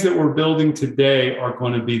 These things that we're building today are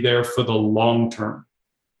going to be there for the long term.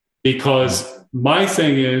 Because my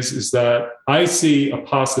thing is that I see a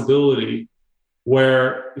possibility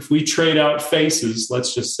where if we trade out faces,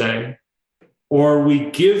 let's just say, or we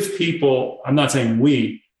give people, I'm not saying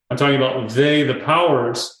we, I'm talking about they, the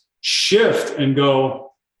powers, shift and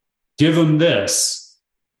go, give them this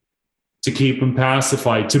to keep them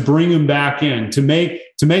pacified, to bring them back in, to make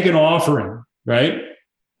an offering, right?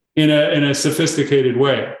 In a sophisticated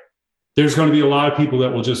way. There's going to be a lot of people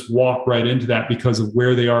that will just walk right into that because of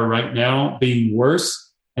where they are right now, being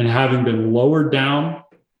worse and having been lowered down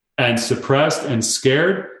and suppressed and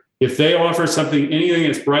scared. If they offer something, anything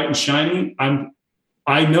that's bright and shiny,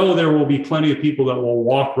 I know there will be plenty of people that will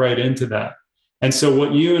walk right into that. And so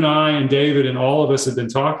what you and I and David and all of us have been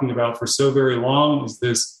talking about for so very long is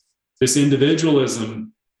this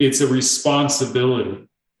individualism. It's a responsibility.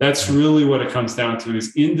 That's really what it comes down to,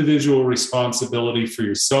 is individual responsibility for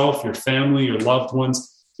yourself, your family, your loved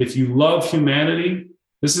ones. If you love humanity,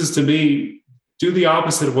 this is, to me, do the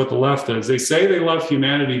opposite of what the left does. They say they love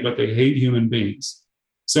humanity, but they hate human beings.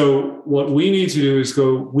 So what we need to do is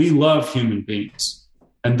go, we love human beings.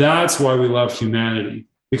 And that's why we love humanity.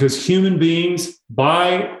 Because human beings,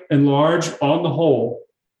 by and large, on the whole,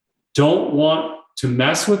 don't want to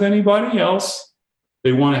mess with anybody else.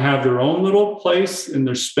 They want to have their own little place in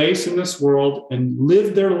their space in this world and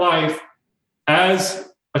live their life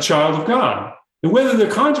as a child of God. And whether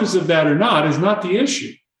they're conscious of that or not is not the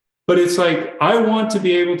issue. But it's like, I want to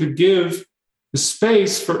be able to give the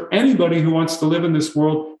space for anybody who wants to live in this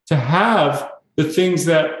world to have the things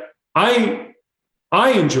that I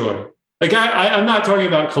enjoy. Like, I'm not talking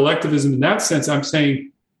about collectivism in that sense. I'm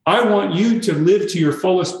saying, I want you to live to your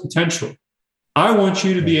fullest potential. I want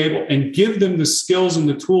you to be able and give them the skills and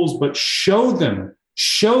the tools, but show them.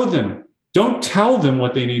 Don't tell them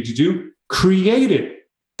what they need to do. Create it.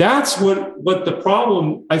 That's what the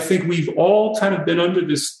problem, I think we've all kind of been under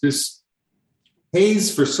this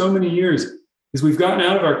haze for so many years, is we've gotten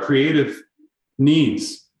out of our creative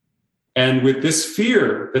needs. And with this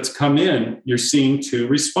fear that's come in, you're seeing two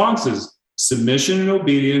responses: submission and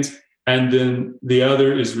obedience, and then the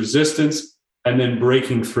other is resistance, and then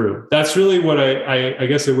breaking through. That's really what I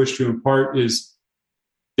guess I wish to impart is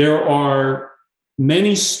there are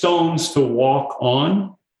many stones to walk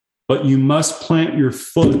on, but you must plant your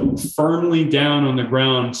foot firmly down on the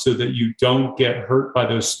ground so that you don't get hurt by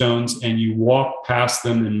those stones and you walk past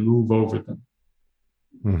them and move over them.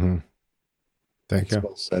 Mm-hmm. Thank you.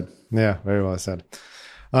 Well said. Yeah, very well said.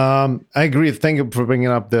 I agree. Thank you for bringing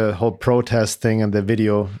up the whole protest thing and the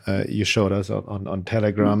video you showed us on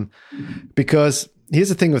Telegram. Because here's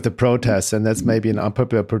the thing with the protests, and that's maybe an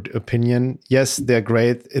unpopular opinion. Yes, they're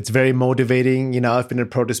great. It's very motivating. You know, I've been in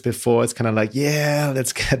protests before. It's kind of like, yeah,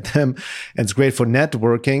 let's get them. And it's great for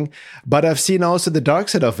networking. But I've seen also the dark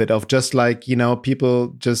side of it, of just like, you know,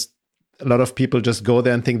 a lot of people just go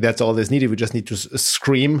there and think that's all that's needed. We just need to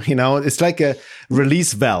scream, you know. It's like a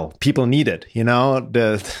release valve. People need it, you know,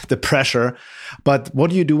 the pressure. But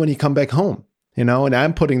what do you do when you come back home, you know? And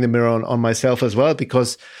I'm putting the mirror on myself as well,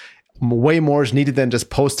 because way more is needed than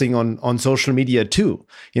just posting on social media too.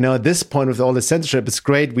 You know, at this point with all the censorship, it's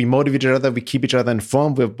great. We motivate each other. We keep each other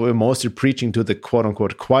informed. We're mostly preaching to the quote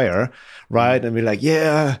unquote choir, right? And we're like,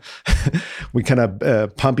 yeah, we kind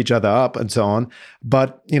of pump each other up and so on.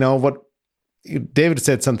 But, you know, what David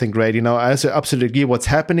said something great. You know, I also absolutely agree. What's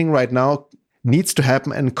happening right now needs to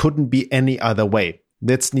happen and couldn't be any other way.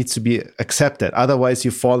 That needs to be accepted. Otherwise,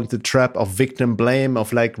 you fall into the trap of victim blame,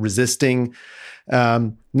 of like resisting.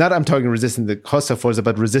 I'm talking resisting the cost of force,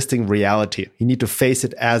 but resisting reality. You need to face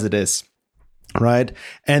it as it is, right?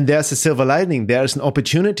 And there's a silver lining. There's an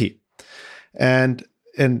opportunity. And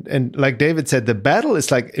like David said, the battle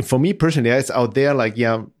is like, for me personally, it's out there like,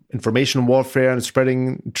 yeah, information warfare and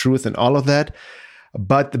spreading truth and all of that.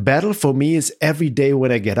 But the battle for me is every day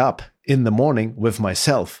when I get up in the morning with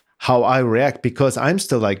myself, how I react, because I'm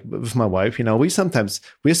still like with my wife, you know, we're still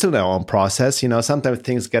in our own process, you know, sometimes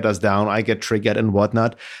things get us down, I get triggered and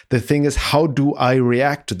whatnot. The thing is, how do I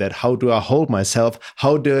react to that? How do I hold myself?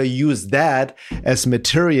 How do I use that as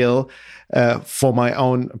material for my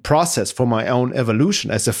own process, for my own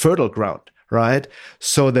evolution as a fertile ground? Right?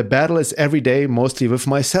 So the battle is every day, mostly with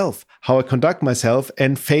myself, how I conduct myself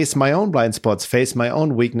and face my own blind spots, face my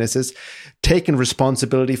own weaknesses, taking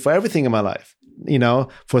responsibility for everything in my life, you know,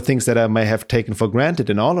 for things that I may have taken for granted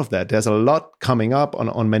and all of that. There's a lot coming up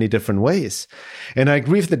on many different ways. And I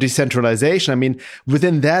agree with the decentralization. I mean,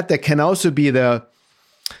 within that, there can also be you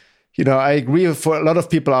know, I agree with, for a lot of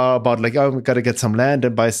people are about like, oh, we got to get some land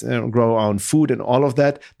and grow our own food and all of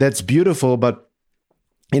that. That's beautiful. But,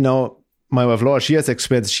 you know, my wife Laura, she has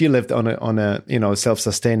experience. She lived on a you know,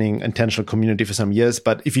 self-sustaining intentional community for some years.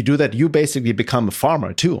 But if you do that, you basically become a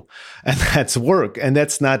farmer too, and that's work. And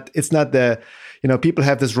it's not the, you know, people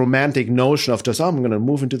have this romantic notion of just, oh, I'm going to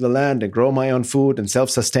move into the land and grow my own food and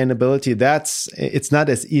self-sustainability. It's not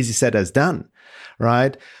as easy said as done,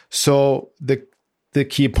 right? So the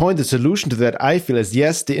key point, the solution to that, I feel, is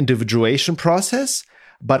yes, the individuation process,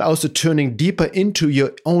 but also turning deeper into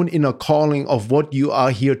your own inner calling of what you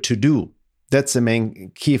are here to do. That's the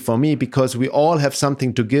main key for me, because we all have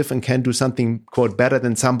something to give and can do something, quote, better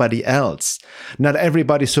than somebody else. Not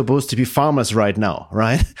everybody's supposed to be farmers right now,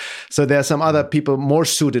 right? So there are some other people more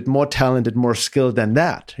suited, more talented, more skilled than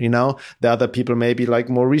that, you know? The other people may be like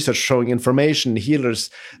more research, showing information, healers,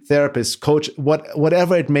 therapists, coach,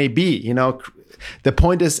 whatever it may be, you know? The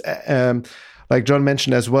point is, like John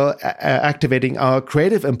mentioned as well, activating our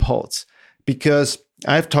creative impulse, because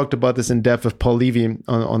I've talked about this in depth with Paul Levy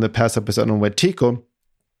on the past episode on Wetiko,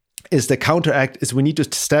 is the counteract is we need to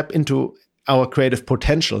step into our creative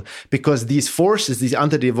potential, because these forces, these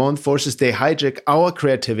anti-divine forces, they hijack our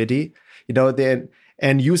creativity, you know,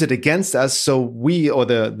 and use it against us. So we, or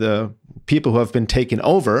the people who have been taken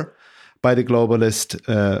over by the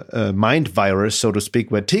globalist mind virus, so to speak,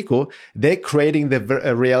 Wetiko, they're creating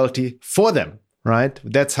the reality for them. right?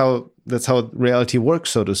 That's how reality works,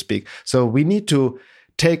 so to speak. So we need to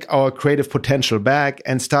take our creative potential back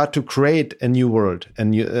and start to create a new world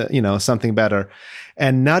and something better,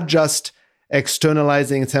 and not just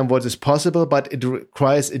externalizing and saying what is possible, but it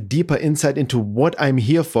requires a deeper insight into what I'm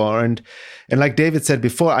here for. And like David said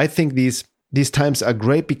before, I think these times are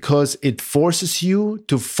great because it forces you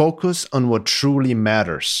to focus on what truly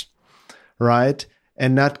matters, right?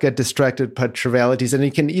 And not get distracted by trivialities. And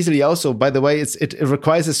it can easily also, by the way, it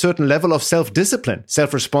requires a certain level of self-discipline,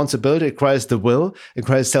 self-responsibility. It requires the will. It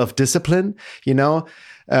requires self-discipline.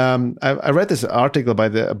 I read this article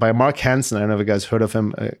by Mark Hansen. I don't know if you guys heard of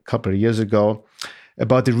him a couple of years ago,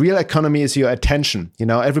 about the real economy is your attention.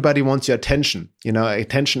 Everybody wants your attention,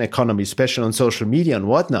 attention economy, especially on social media and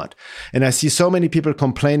whatnot. And I see so many people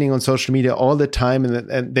complaining on social media all the time,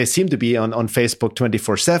 and they seem to be on Facebook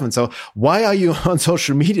 24/7. So why are you on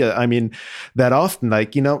social media? I mean, that often,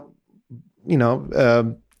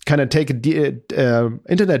 kind of take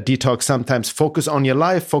internet detox sometimes, focus on your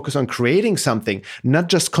life, focus on creating something, not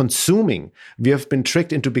just consuming. We have been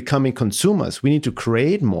tricked into becoming consumers. We need to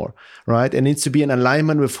create more, right? It needs to be in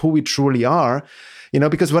alignment with who we truly are.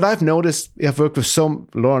 Because what I've noticed, I've worked with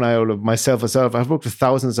Laura and I, myself as well, I've worked with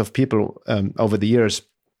thousands of people over the years.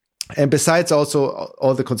 And besides also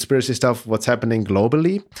all the conspiracy stuff, what's happening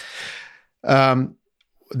globally,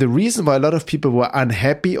 the reason why a lot of people were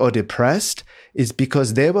unhappy or depressed is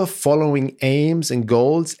because they were following aims and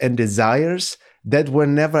goals and desires that were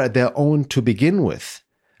never their own to begin with,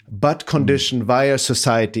 but conditioned via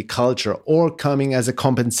society, culture, or coming as a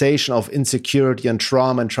compensation of insecurity and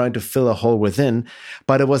trauma and trying to fill a hole within,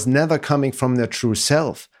 but it was never coming from their true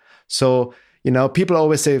self. So, people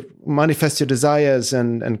always say, manifest your desires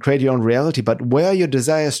and create your own reality, but where are your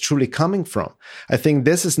desires truly coming from? I think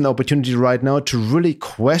this is an opportunity right now to really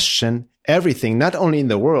question everything, not only in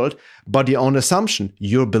the world, but your own assumption,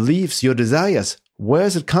 your beliefs, your desires. Where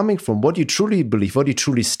is it coming from? What do you truly believe? What do you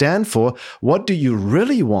truly stand for? What do you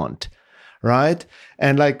really want? Right?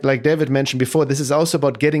 And like David mentioned before, this is also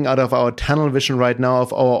about getting out of our tunnel vision right now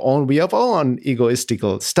of our own, we have our own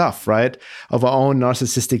egoistical stuff, right? Of our own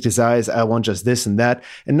narcissistic desires. I want just this and that.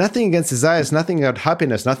 And nothing against desires, nothing about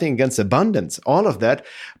happiness, nothing against abundance, all of that.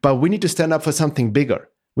 But we need to stand up for something bigger.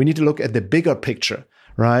 We need to look at the bigger picture,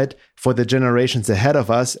 right? For the generations ahead of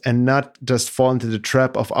us, and not just fall into the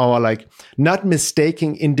trap of our, not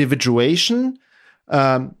mistaking individuation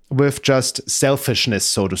with just selfishness,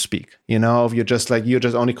 so to speak, if you're just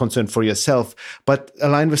only concerned for yourself, but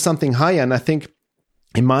aligned with something higher. And I think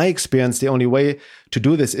in my experience, the only way to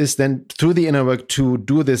do this is then through the inner work, to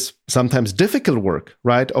do this sometimes difficult work,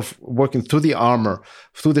 right? Of working through the armor,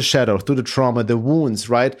 through the shadow, through the trauma, the wounds,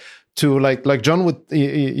 right? To like John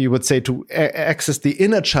would say, to access the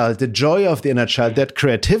inner child, the joy of the inner child, that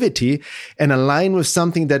creativity, and align with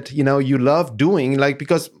something that, you love doing,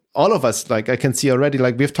 because all of us, I can see already,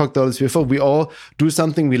 we've talked about this before, we all do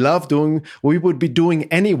something we love doing, we would be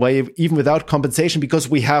doing anyway, even without compensation, because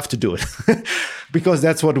we have to do it, because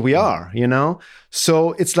that's what we are,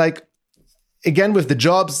 So it's again, with the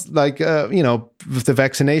jobs, with the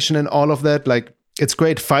vaccination and all of that, it's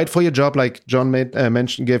great. Fight for your job, like John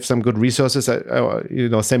mentioned, gave some good resources.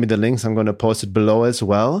 Send me the links. I'm going to post it below as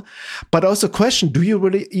well. But also question, do you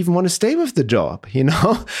really even want to stay with the job?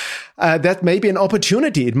 That may be an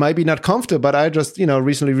opportunity. It might be not comfortable, but I just,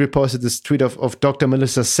 recently reposted this tweet of Dr.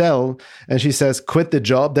 Melissa Sell, and she says, quit the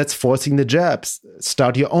job that's forcing the jabs.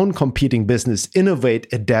 Start your own competing business.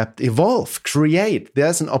 Innovate, adapt, evolve, create.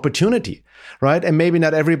 There's an opportunity, right? And maybe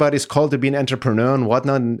not everybody's called to be an entrepreneur and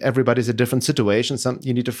whatnot, and everybody's a different situation.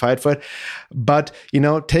 You need to fight for it. But,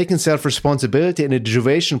 taking self-responsibility in a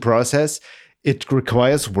duration process, it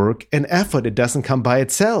requires work and effort. It doesn't come by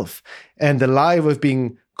itself. And the lie we've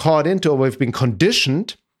been caught into, or we've been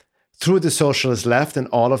conditioned through the socialist left and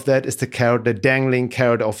all of that, is the carrot, the dangling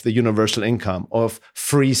carrot of the universal income, of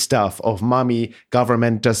free stuff, of mommy,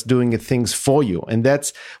 government just doing things for you. And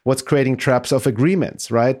that's what's creating traps of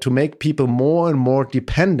agreements, right? To make people more and more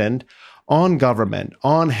dependent on government,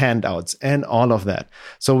 on handouts, and all of that.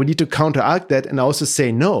 So we need to counteract that and also say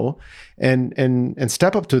no and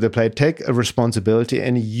step up to the plate, take a responsibility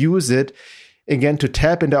and use it again to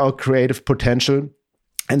tap into our creative potential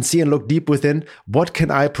and see and look deep within. What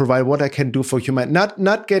can I provide? What I can do for humanity?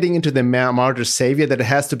 Not getting into the martyr savior that it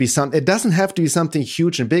has to be something. It doesn't have to be something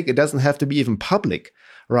huge and big. It doesn't have to be even public,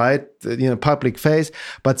 right? Public face,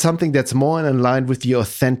 but something that's more in line with your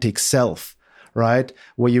authentic self, right?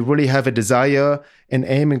 Where you really have a desire, an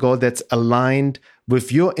aim and goal that's aligned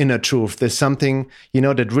with your inner truth. There's something,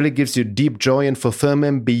 that really gives you deep joy and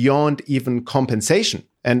fulfillment beyond even compensation.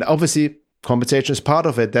 And obviously, compensation is part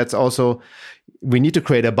of it. That's also we need to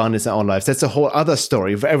create abundance in our lives. That's a whole other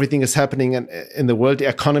story. If everything is happening in the world, the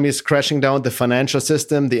economy is crashing down, the financial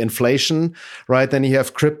system, the inflation, right? Then you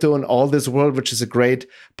have crypto and all this world, which is a great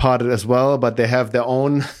part of it as well, but they have their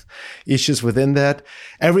own issues within that.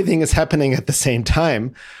 Everything is happening at the same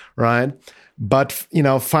time, right? But,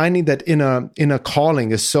 finding that inner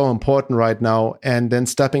calling is so important right now, and then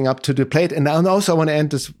stepping up to the plate. And also I want to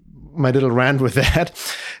end my little rant with that.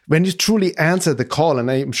 When you truly answer the call, and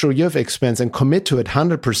I'm sure you have experience, and commit to it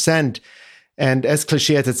 100%, and as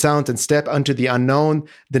cliche as it sounds, and step onto the unknown,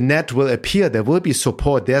 the net will appear. There will be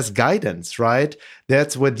support. There's guidance, right?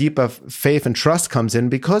 That's where deeper faith and trust comes in,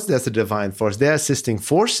 because there's a divine force. There are assisting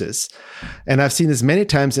forces. And I've seen this many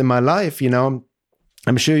times in my life,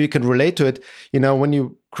 I'm sure you can relate to it. When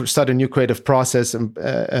you start a new creative process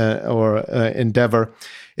or endeavor,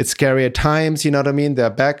 it's scary at times, you know what I mean? There are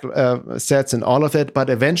back sets and all of it, but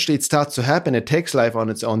eventually it starts to happen. It takes life on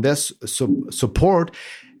its own. There's support,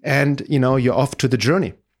 and, you're off to the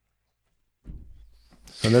journey.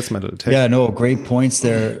 So that's my little take. Yeah, no, great points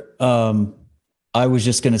there. I was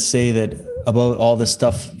just going to say that about all this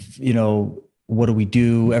stuff, what do we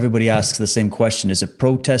do? Everybody asks the same question. Is it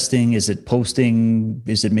protesting? Is it posting?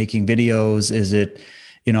 Is it making videos? Is it,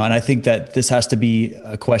 and I think that this has to be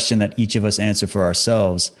a question that each of us answer for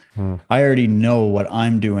ourselves. I already know what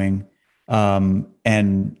I'm doing.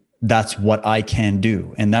 And that's what I can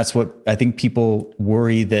do. And that's what I think people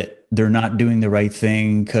worry, that they're not doing the right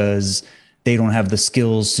thing because they don't have the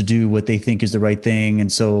skills to do what they think is the right thing.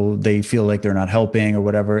 And so they feel like they're not helping or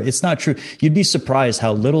whatever. It's not true. You'd be surprised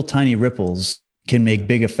how little tiny ripples can make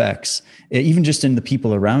big effects, even just in the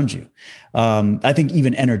people around you. I think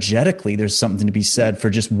even energetically, there's something to be said for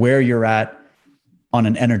just where you're at on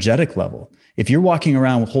an energetic level. If you're walking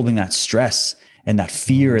around holding that stress and that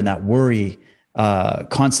fear and that worry,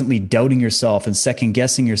 constantly doubting yourself and second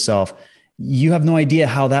guessing yourself, you have no idea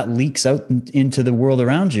how that leaks out into the world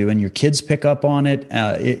around you, and your kids pick up on it.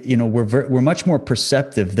 We're much more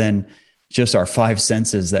perceptive than just our five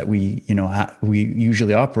senses that we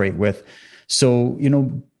usually operate with. So,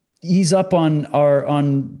 ease up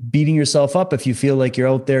on beating yourself up if you feel like you're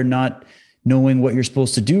out there not knowing what you're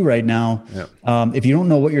supposed to do right now. Yeah. If you don't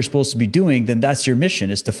know what you're supposed to be doing, then that's your mission,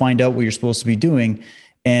 is to find out what you're supposed to be doing.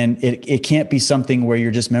 And it can't be something where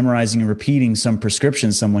you're just memorizing and repeating some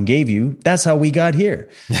prescription someone gave you. That's how we got here.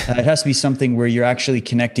 It has to be something where you're actually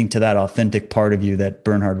connecting to that authentic part of you that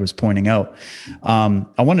Bernhard was pointing out. I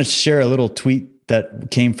want to share a little tweet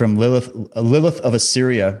that came from Lilith of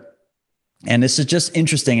Assyria. And this is just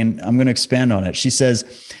interesting, and I'm going to expand on it. She says,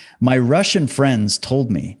 "My Russian friends told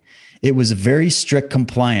me it was a very strict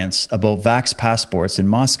compliance about vax passports in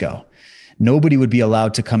Moscow. Nobody would be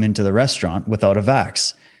allowed to come into the restaurant without a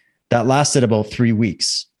vax. That lasted about 3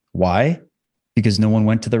 weeks. Why? Because no one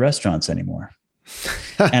went to the restaurants anymore."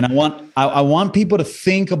 And I want people to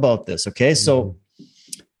think about this. Okay. So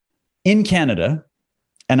in Canada,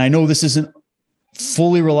 and I know this isn't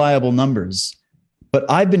fully reliable numbers, but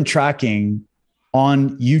I've been tracking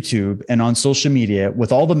on YouTube and on social media with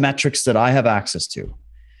all the metrics that I have access to,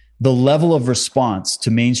 the level of response to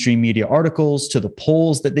mainstream media articles, to the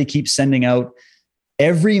polls that they keep sending out.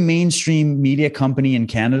 Every mainstream media company in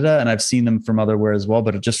Canada, and I've seen them from otherwhere as well,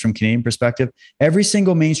 but just from Canadian perspective, every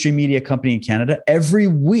single mainstream media company in Canada every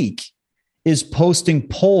week is posting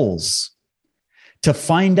polls to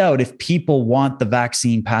find out if people want the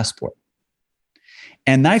vaccine passport.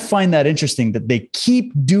 And I find that interesting that they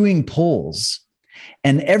keep doing polls.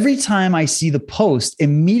 And every time I see the post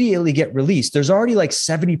immediately get released, there's already like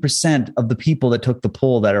 70% of the people that took the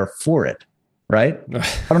poll that are for it, right?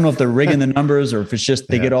 I don't know if they're rigging the numbers or if it's just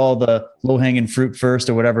they get all the low-hanging fruit first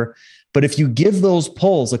or whatever. But if you give those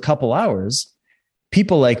polls a couple hours,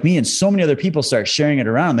 people like me and so many other people start sharing it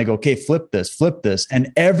around. They go, okay, flip this.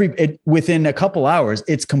 And within a couple hours,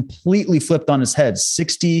 it's completely flipped on its head.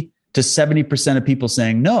 60 to 70% of people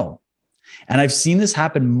saying no. And I've seen this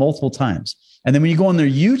happen multiple times. And then when you go on their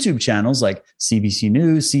YouTube channels like CBC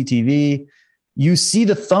News, CTV, you see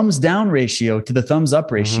the thumbs down ratio to the thumbs up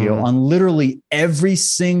ratio on literally every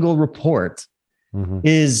single report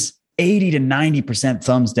is 80 to 90%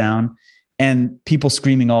 thumbs down, and people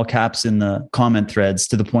screaming all caps in the comment threads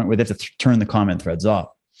to the point where they have to turn the comment threads off.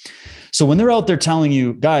 So when they're out there telling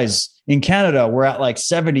you, guys, in Canada, we're at like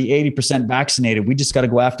 70, 80% vaccinated, we just got to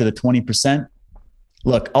go after the 20%.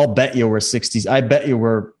 Look, I'll bet you we're 60s. I bet you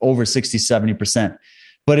we're over 60, 70%,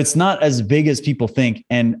 but it's not as big as people think.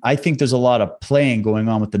 And I think there's a lot of playing going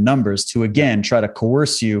on with the numbers to, again, try to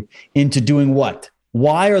coerce you into doing what?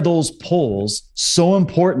 Why are those polls so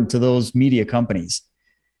important to those media companies?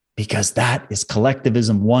 Because that is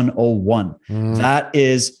collectivism 101. That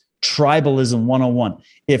is tribalism 101.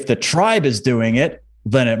 If the tribe is doing it,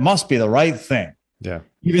 then it must be the right thing. Yeah.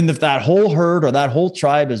 Even if that whole herd or that whole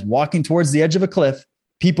tribe is walking towards the edge of a cliff,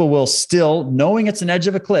 people will still, knowing it's an edge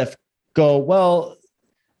of a cliff, go, well,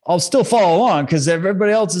 I'll still follow along because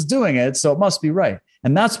everybody else is doing it, so it must be right.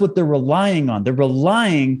 And that's what they're relying on. They're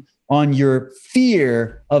relying on your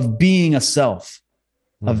fear of being a self,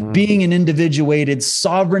 of being an individuated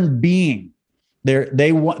sovereign being. They're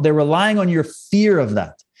relying on your fear of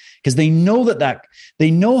that because they know that they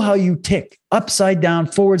know how you tick upside down,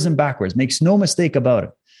 forwards and backwards. Makes no mistake about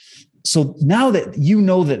it. So now that you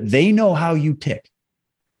know that they know how you tick,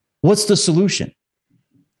 what's the solution?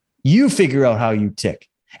 You figure out how you tick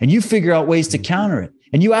and you figure out ways to counter it.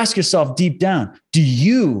 And you ask yourself deep down, do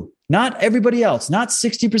you, not everybody else, not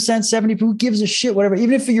 60%, 70%, who gives a shit, whatever,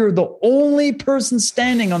 even if you're the only person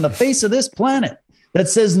standing on the face of this planet that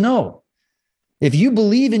says no, if you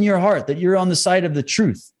believe in your heart that you're on the side of the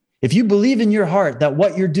truth, if you believe in your heart that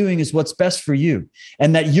what you're doing is what's best for you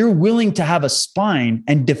and that you're willing to have a spine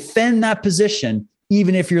and defend that position,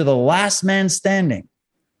 even if you're the last man standing,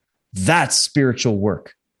 that's spiritual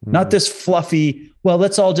work. Not this fluffy, well,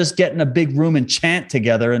 let's all just get in a big room and chant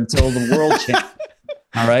together until the world changes.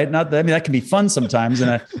 All right. Not that, I mean, that can be fun sometimes.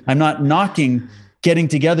 And I'm not knocking getting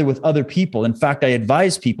together with other people. In fact, I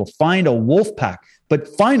advise people, find a wolf pack, but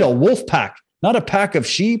find a wolf pack, not a pack of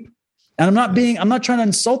sheep. And I'm not trying to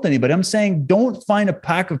insult anybody. I'm saying don't find a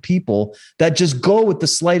pack of people that just go with the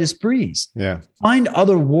slightest breeze. Yeah. Find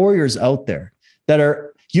other warriors out there that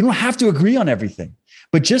you don't have to agree on everything,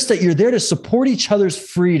 but just that you're there to support each other's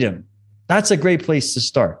freedom. That's a great place to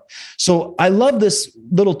start. So I love this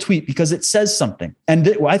little tweet because it says something.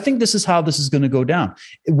 And I think this is how this is going to go down.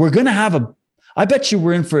 We're going to have I bet you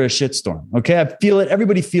we're in for a shitstorm. Okay. I feel it.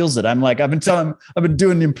 Everybody feels it. I've been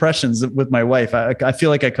doing impressions with my wife. I feel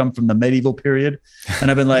like I come from the medieval period and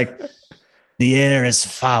I've been like, the air is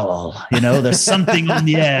foul. There's something on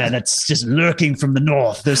the air that's just lurking from the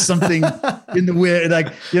north. There's something in the wind,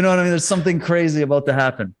 like, you know what I mean? There's something crazy about to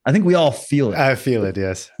happen. I think we all feel it. I feel it.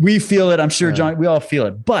 Yes. We feel it. I'm sure, John, we all feel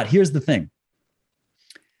it. But here's the thing.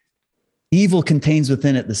 Evil contains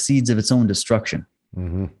within it the seeds of its own destruction.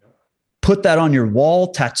 Mm-hmm. Put that on your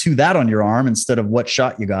wall, tattoo that on your arm instead of what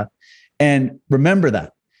shot you got. And remember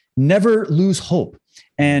that. Never lose hope.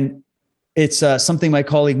 And it's something my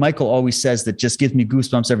colleague Michael always says that just gives me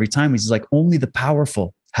goosebumps every time. He's like, only the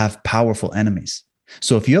powerful have powerful enemies.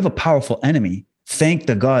 So if you have a powerful enemy, thank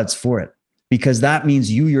the gods for it, because that means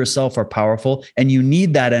you yourself are powerful and you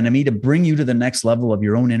need that enemy to bring you to the next level of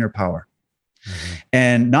your own inner power. Mm-hmm.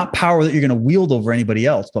 And not power that you're going to wield over anybody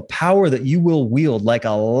else, but power that you will wield like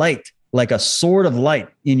a light, like a sword of light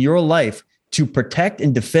in your life to protect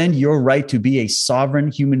and defend your right to be a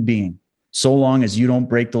sovereign human being, so long as you don't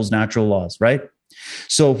break those natural laws, right?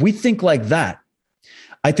 So if we think like that,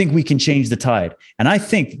 I think we can change the tide. And I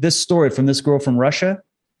think this story from this girl from Russia,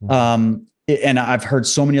 and I've heard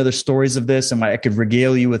so many other stories of this, and I could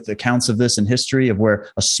regale you with accounts of this in history of where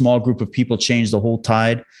a small group of people changed the whole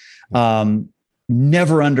tide.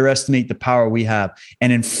 Never underestimate the power we have.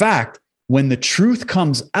 And in fact, when the truth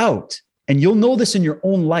comes out, and you'll know this in your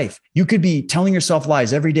own life, you could be telling yourself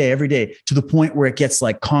lies every day, to the point where it gets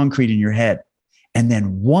like concrete in your head. And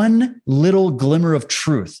then one little glimmer of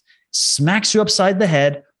truth smacks you upside the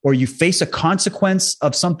head, or you face a consequence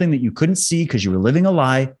of something that you couldn't see because you were living a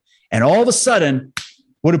lie. And all of a sudden,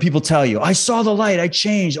 what do people tell you? I saw the light. I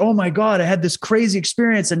changed. Oh my God, I had this crazy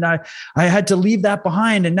experience and I had to leave that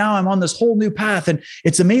behind. And now I'm on this whole new path. And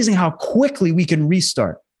it's amazing how quickly we can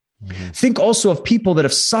restart. Mm-hmm. Think also of people that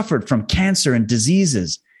have suffered from cancer and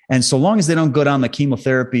diseases. And so long as they don't go down the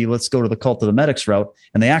chemotherapy, let's go to the cult of the medics route,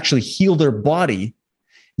 and they actually heal their body,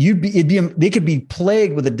 they could be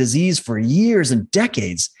plagued with a disease for years and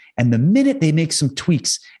decades. And the minute they make some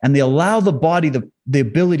tweaks and they allow the body the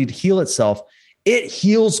ability to heal itself, it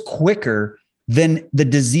heals quicker than the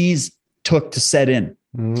disease took to set in.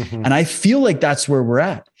 Mm-hmm. And I feel like that's where we're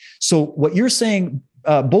at. So what you're saying,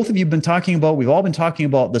 both of you have been talking about, we've all been talking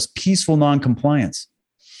about this peaceful non-compliance.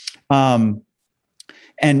 And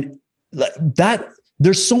that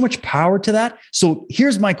there's so much power to that. So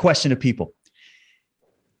here's my question to people.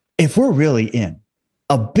 If we're really in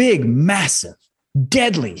a big, massive,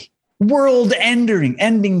 deadly,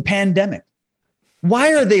 world-ending pandemic,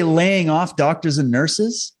 why are they laying off doctors and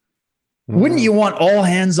nurses? Wouldn't you want all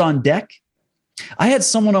hands on deck? I had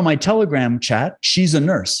someone on my Telegram chat. She's a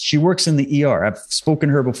nurse. She works in the ER. I've spoken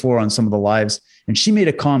to her before on some of the lives, and she made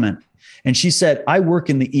a comment, and she said, I work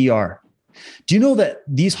in the ER. Do you know that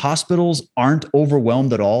these hospitals aren't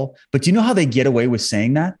overwhelmed at all? But do you know how they get away with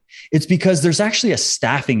saying that? It's because there's actually a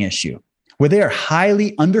staffing issue. where they are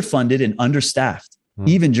highly underfunded and understaffed,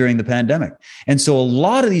 even during the pandemic. And so a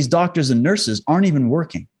lot of these doctors and nurses aren't even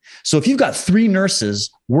working. So if you've got 3 nurses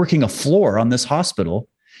working a floor on this hospital,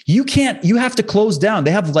 you have to close down. They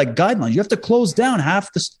have like guidelines. You have to close down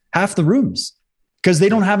half the rooms because they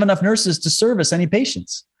don't have enough nurses to service any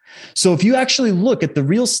patients. So if you actually look at the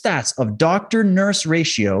real stats of doctor-nurse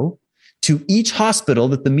ratio to each hospital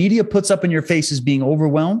that the media puts up in your face as being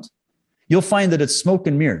overwhelmed, you'll find that it's smoke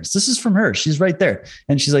and mirrors. This is from her. She's right there.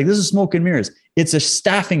 And she's like, this is smoke and mirrors. It's a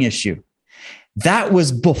staffing issue. That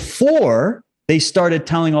was before they started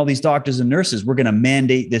telling all these doctors and nurses, we're going to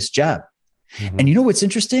mandate this jab. Mm-hmm. And you know what's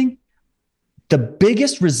interesting? The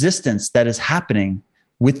biggest resistance that is happening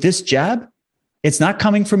with this jab, it's not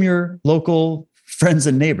coming from your local friends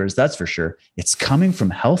and neighbors, that's for sure. It's coming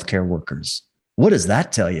from healthcare workers. What does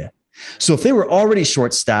that tell you? So if they were already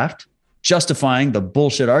short-staffed, justifying the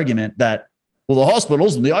bullshit argument that, well, the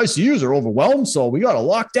hospitals and the ICUs are overwhelmed, so we got to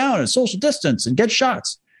lock down and social distance and get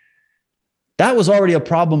shots. That was already a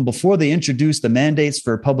problem before they introduced the mandates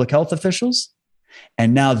for public health officials.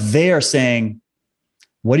 And now they are saying,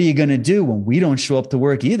 what are you going to do when we don't show up to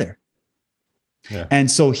work either? Yeah.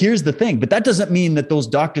 And so here's the thing, but that doesn't mean that those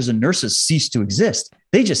doctors and nurses cease to exist.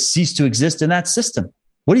 They just cease to exist in that system.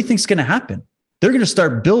 What do you think is going to happen? They're going to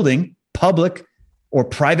start building public or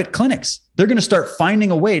private clinics. They're going to start finding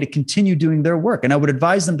a way to continue doing their work. And I would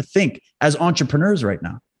advise them to think as entrepreneurs right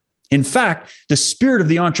now. In fact, the spirit of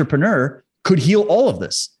the entrepreneur could heal all of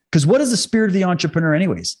this. Because what is the spirit of the entrepreneur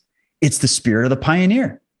anyways? It's the spirit of the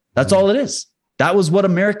pioneer. That's all it is. That was what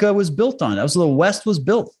America was built on. That was what the West was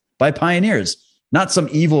built by pioneers, not some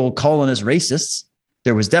evil colonist racists.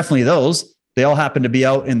 There was definitely those. They all happened to be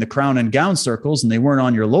out in the crown and gown circles, and they weren't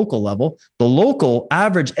on your local level. The local,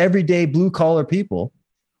 average, everyday blue-collar people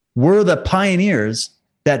were the pioneers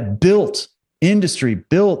that built industry,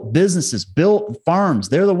 built businesses, built farms.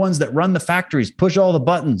 They're the ones that run the factories, push all the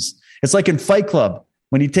buttons. It's like in Fight Club,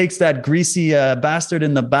 when he takes that greasy bastard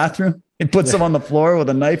in the bathroom and puts him on the floor with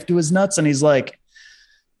a knife to his nuts, and he's like,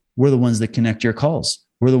 we're the ones that connect your calls.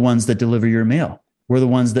 We're the ones that deliver your mail. We're the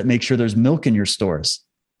ones that make sure there's milk in your stores.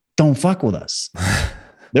 Don't fuck with us.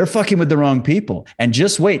 They're fucking with the wrong people. And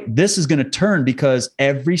just wait, this is going to turn, because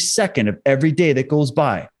every second of every day that goes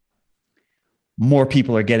by, more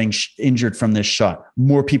people are getting injured from this shot.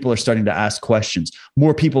 More people are starting to ask questions.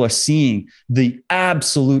 More people are seeing the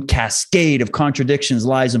absolute cascade of contradictions,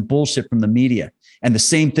 lies, and bullshit from the media. And the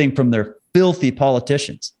same thing from their filthy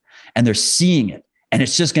politicians. And they're seeing it. And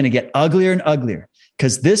it's just going to get uglier and uglier,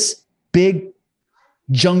 because this big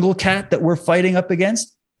jungle cat that we're fighting up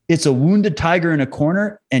against, it's a wounded tiger in a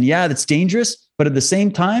corner. And yeah, that's dangerous. But at the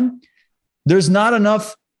same time, there's not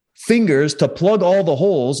enough fingers to plug all the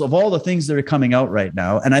holes of all the things that are coming out right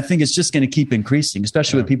now. And I think it's just going to keep increasing,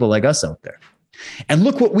 especially with people like us out there. And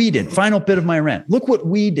look what we did. Final bit of my rant. Look what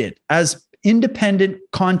we did as independent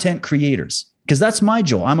content creators, because that's my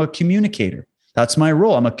job. I'm a communicator. That's my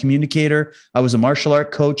role. I'm a communicator. I was a martial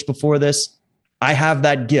art coach before this. I have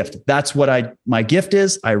that gift. That's what my gift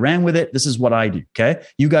is. I ran with it. This is what I do. Okay.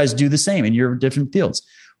 You guys do the same in your different fields.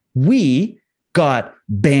 We got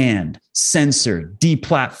banned, censored,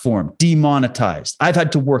 deplatformed, demonetized. I've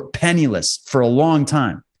had to work penniless for a long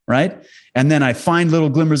time. Right. And then I find little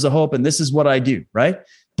glimmers of hope, and this is what I do. Right.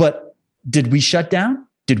 But did we shut down?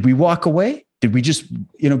 Did we walk away? Did we just,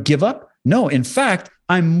 give up? No. In fact,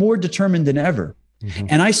 I'm more determined than ever. Mm-hmm.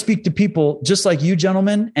 And I speak to people just like you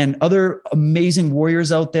gentlemen and other amazing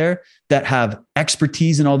warriors out there that have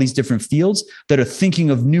expertise in all these different fields, that are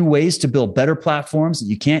thinking of new ways to build better platforms that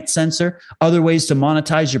you can't censor, other ways to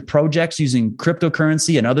monetize your projects using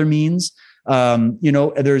cryptocurrency and other means.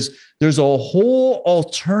 There's a whole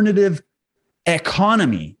alternative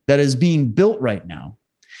economy that is being built right now.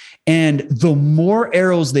 And the more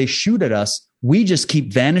arrows they shoot at us, we just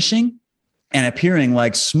keep vanishing and appearing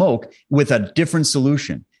like smoke with a different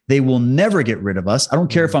solution. They will never get rid of us. I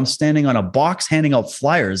don't care if I'm standing on a box handing out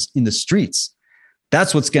flyers in the streets.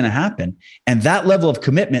 That's what's going to happen. And that level of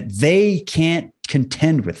commitment, they can't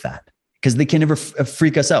contend with that, because they can never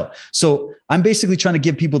freak us out. So I'm basically trying to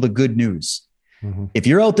give people the good news. Mm-hmm. If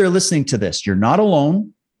you're out there listening to this, you're not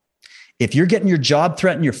alone. If you're getting your job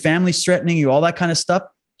threatened, your family's threatening you, all that kind of stuff,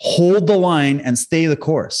 hold the line and stay the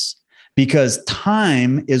course. Because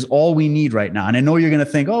time is all we need right now. And I know you're going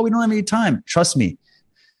to think, oh, we don't have any time. Trust me.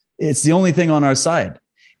 It's the only thing on our side.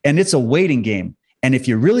 And it's a waiting game. And if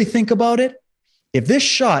you really think about it, if this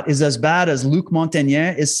shot is as bad as Luc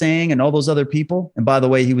Montagnier is saying and all those other people, and by the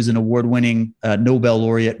way, he was an award-winning Nobel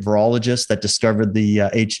laureate virologist that discovered the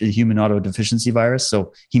human autodeficiency virus.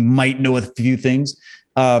 So he might know a few things.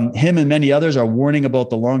 him and many others are warning about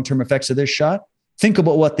the long-term effects of this shot. Think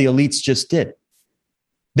about what the elites just did.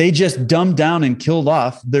 They just dumbed down and killed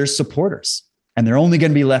off their supporters. And they're only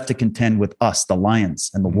going to be left to contend with us, the lions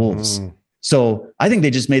and the wolves. So I think they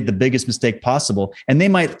just made the biggest mistake possible. And they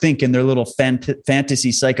might think in their little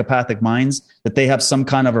fantasy psychopathic minds that they have some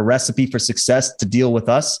kind of a recipe for success to deal with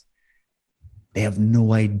us. They have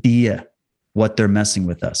no idea what they're messing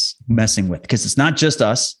with. Because it's not just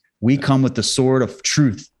us. We come with the sword of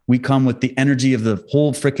truth. We come with the energy of the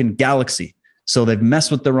whole freaking galaxy. So they've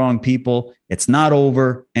messed with the wrong people. It's not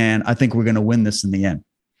over. And I think we're going to win this in the end.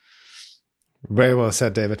 Very well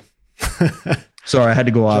said, David. Sorry, I had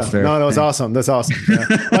to go off there. No, that was awesome. That's awesome. Yeah.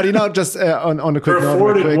 But, just on a quick note.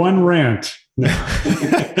 Afforded one rant. No,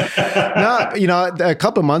 a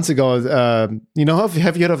couple of months ago, have you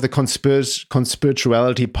heard of the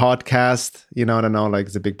Conspirituality podcast? I don't know, like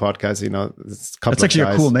it's a big podcast, it's a couple That's actually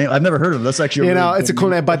a cool name. I've never heard of it. That's actually it's a cool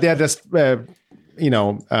name, but they're just,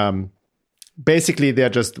 basically they're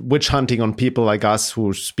just witch hunting on people like us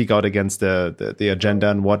who speak out against the agenda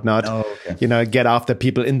and whatnot. Oh, okay. Get after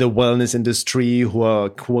people in the wellness industry who are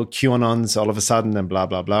QAnons all of a sudden and blah,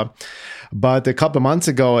 blah, blah. But a couple of months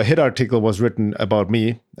ago, a hit article was written about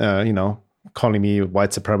me, calling me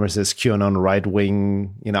white supremacist, QAnon, right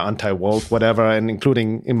wing, anti-woke, whatever, and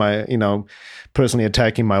including in my, personally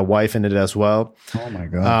attacking my wife in it as well. Oh my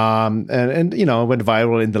God. And went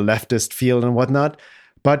viral in the leftist field and whatnot.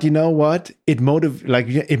 But you know what? It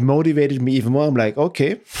motivated me even more. I'm like,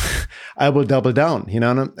 okay, I will double down,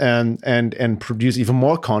 and produce even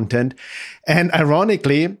more content. And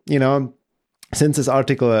ironically, since this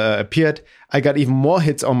article appeared, I got even more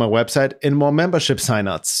hits on my website and more membership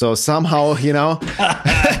signups. So somehow,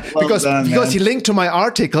 because he linked to my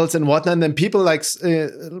articles and whatnot, and then people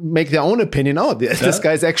make their own opinion. Oh, this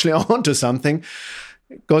guy's actually onto something.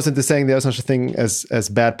 Goes into saying there's such a thing as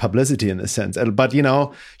bad publicity in a sense. But,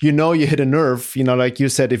 you hit a nerve, like you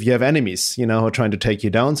said, if you have enemies, who are trying to take you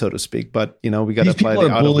down, so to speak. But, we got to apply the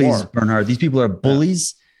art of war. Bernhard, these people are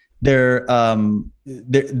bullies. Yeah.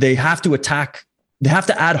 They have to attack. They have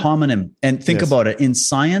to ad hominem. And think about it. In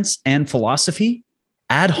science and philosophy,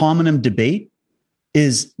 ad hominem debate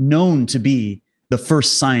is known to be the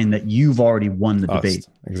first sign that you've already won the debate.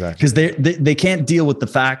 Exactly. Because they can't deal with the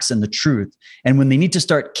facts and the truth. And when they need to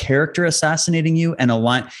start character assassinating you and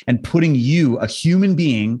putting you, a human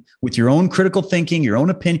being, with your own critical thinking, your own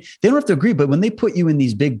opinion, they don't have to agree. But when they put you in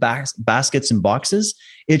these big baskets and boxes,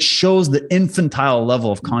 it shows the infantile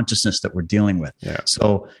level of consciousness that we're dealing with. Yeah.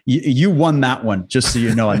 So you won that one, just so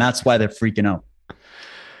you know. And that's why they're freaking out.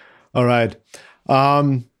 All right.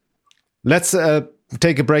 Let's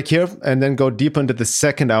take a break here and then go deeper into the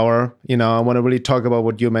second hour. I want to really talk about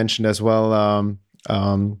what you mentioned as well.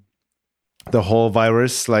 The whole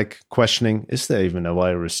virus, like questioning, is there even a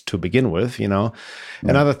virus to begin with, and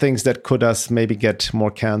other things that could us maybe get more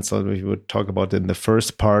canceled. We would talk about in the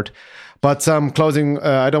first part, but some closing,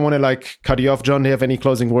 I don't want to cut you off, John. Do you have any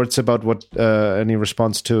closing words about any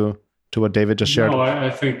response to what David just shared? No,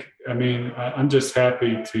 I'm just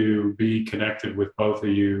happy to be connected with both of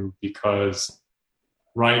you because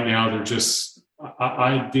right now,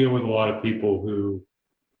 I deal with a lot of people who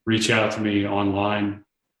reach out to me online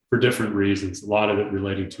for different reasons, a lot of it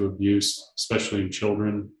relating to abuse, especially in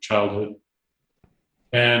childhood.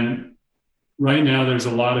 And right now, there's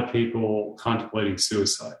a lot of people contemplating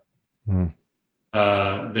suicide.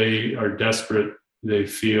 They are desperate. They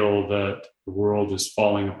feel that the world is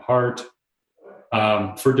falling apart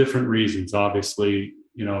for different reasons. Obviously,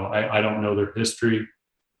 I don't know their history.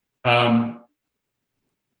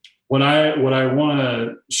 What I want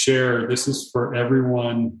to share, this is for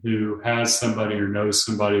everyone who has somebody or knows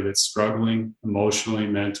somebody that's struggling emotionally,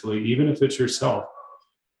 mentally, even if it's yourself.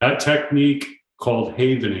 That technique called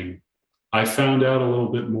havening, I found out a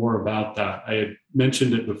little bit more about that. I had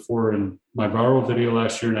mentioned it before in my viral video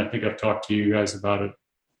last year, and I think I've talked to you guys about it.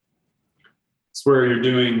 It's where you're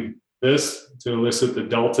doing this to elicit the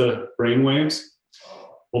delta brainwaves.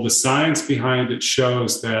 Well, the science behind it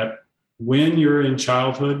shows that when you're in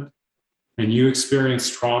childhood, and you experience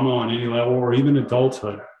trauma on any level or even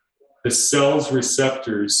adulthood, the cell's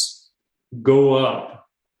receptors go up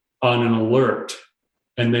on an alert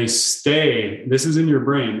and they stay, this is in your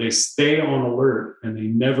brain, they stay on alert and they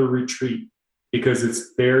never retreat because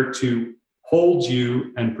it's there to hold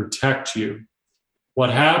you and protect you.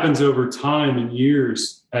 What happens over time and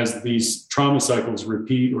years as these trauma cycles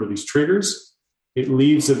repeat or these triggers, it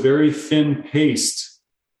leaves a very thin paste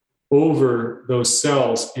over those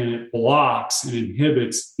cells, and it blocks and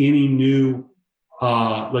inhibits any new,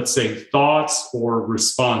 let's say, thoughts or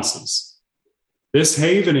responses. This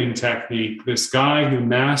havening technique, this guy who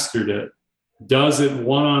mastered it, does it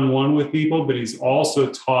one-on-one with people, but he's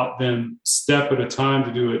also taught them step at a time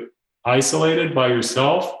to do it isolated by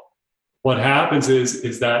yourself. What happens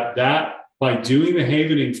is that by doing the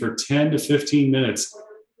havening for 10 to 15 minutes,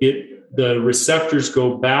 the receptors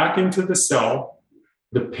go back into the cell,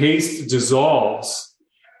 the paste dissolves,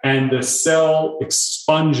 and the cell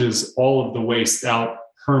expunges all of the waste out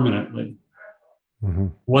permanently. Mm-hmm.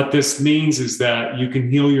 What this means is that you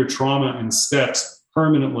can heal your trauma in steps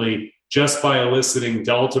permanently just by eliciting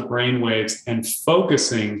delta brainwaves and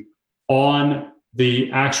focusing on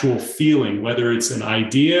the actual feeling, whether it's an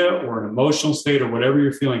idea or an emotional state or whatever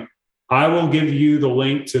you're feeling. I will give you the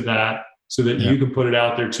link to that so that you can put it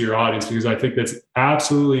out there to your audience, because I think that's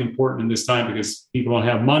absolutely important in this time, because people don't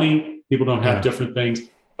have money, people don't have different things.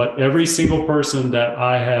 But every single person that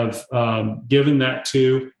I have given that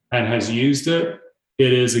to and has used it,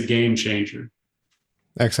 it is a game changer.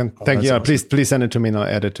 Excellent. Thank you. Awesome. Please send it to me and I'll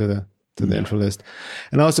add it to the info list.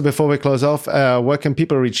 And also, before we close off, where can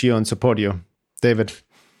people reach you and support you? David,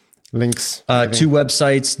 links? 2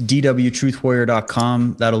 websites,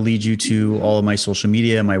 dwtruthwarrior.com. That'll lead you to all of my social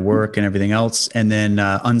media, my work, and everything else. And then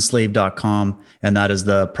unslave.com. And that is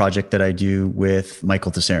the project that I do with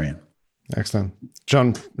Michael Tessarian. Excellent.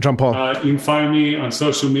 John Paul. You can find me on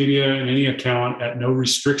social media in any account at No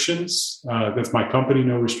Restrictions. That's my company,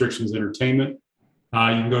 No Restrictions Entertainment. You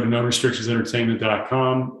can go to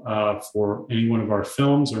norestrictionsentertainment.com for any one of our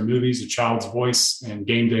films or movies, A Child's Voice, and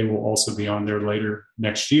Game Day will also be on there later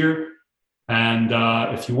next year. And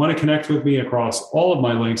if you want to connect with me across all of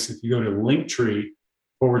my links, if you go to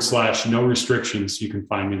Linktree/No Restrictions, you can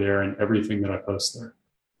find me there and everything that I post there.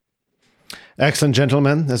 Excellent,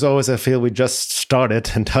 gentlemen. As always, I feel we just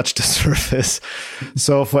started and touched the surface.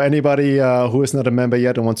 So for anybody who is not a member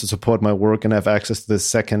yet and wants to support my work and have access to the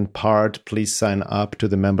second part, please sign up to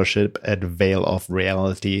the membership at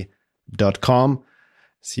veilofreality.com.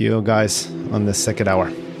 See you guys on the second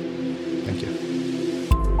hour.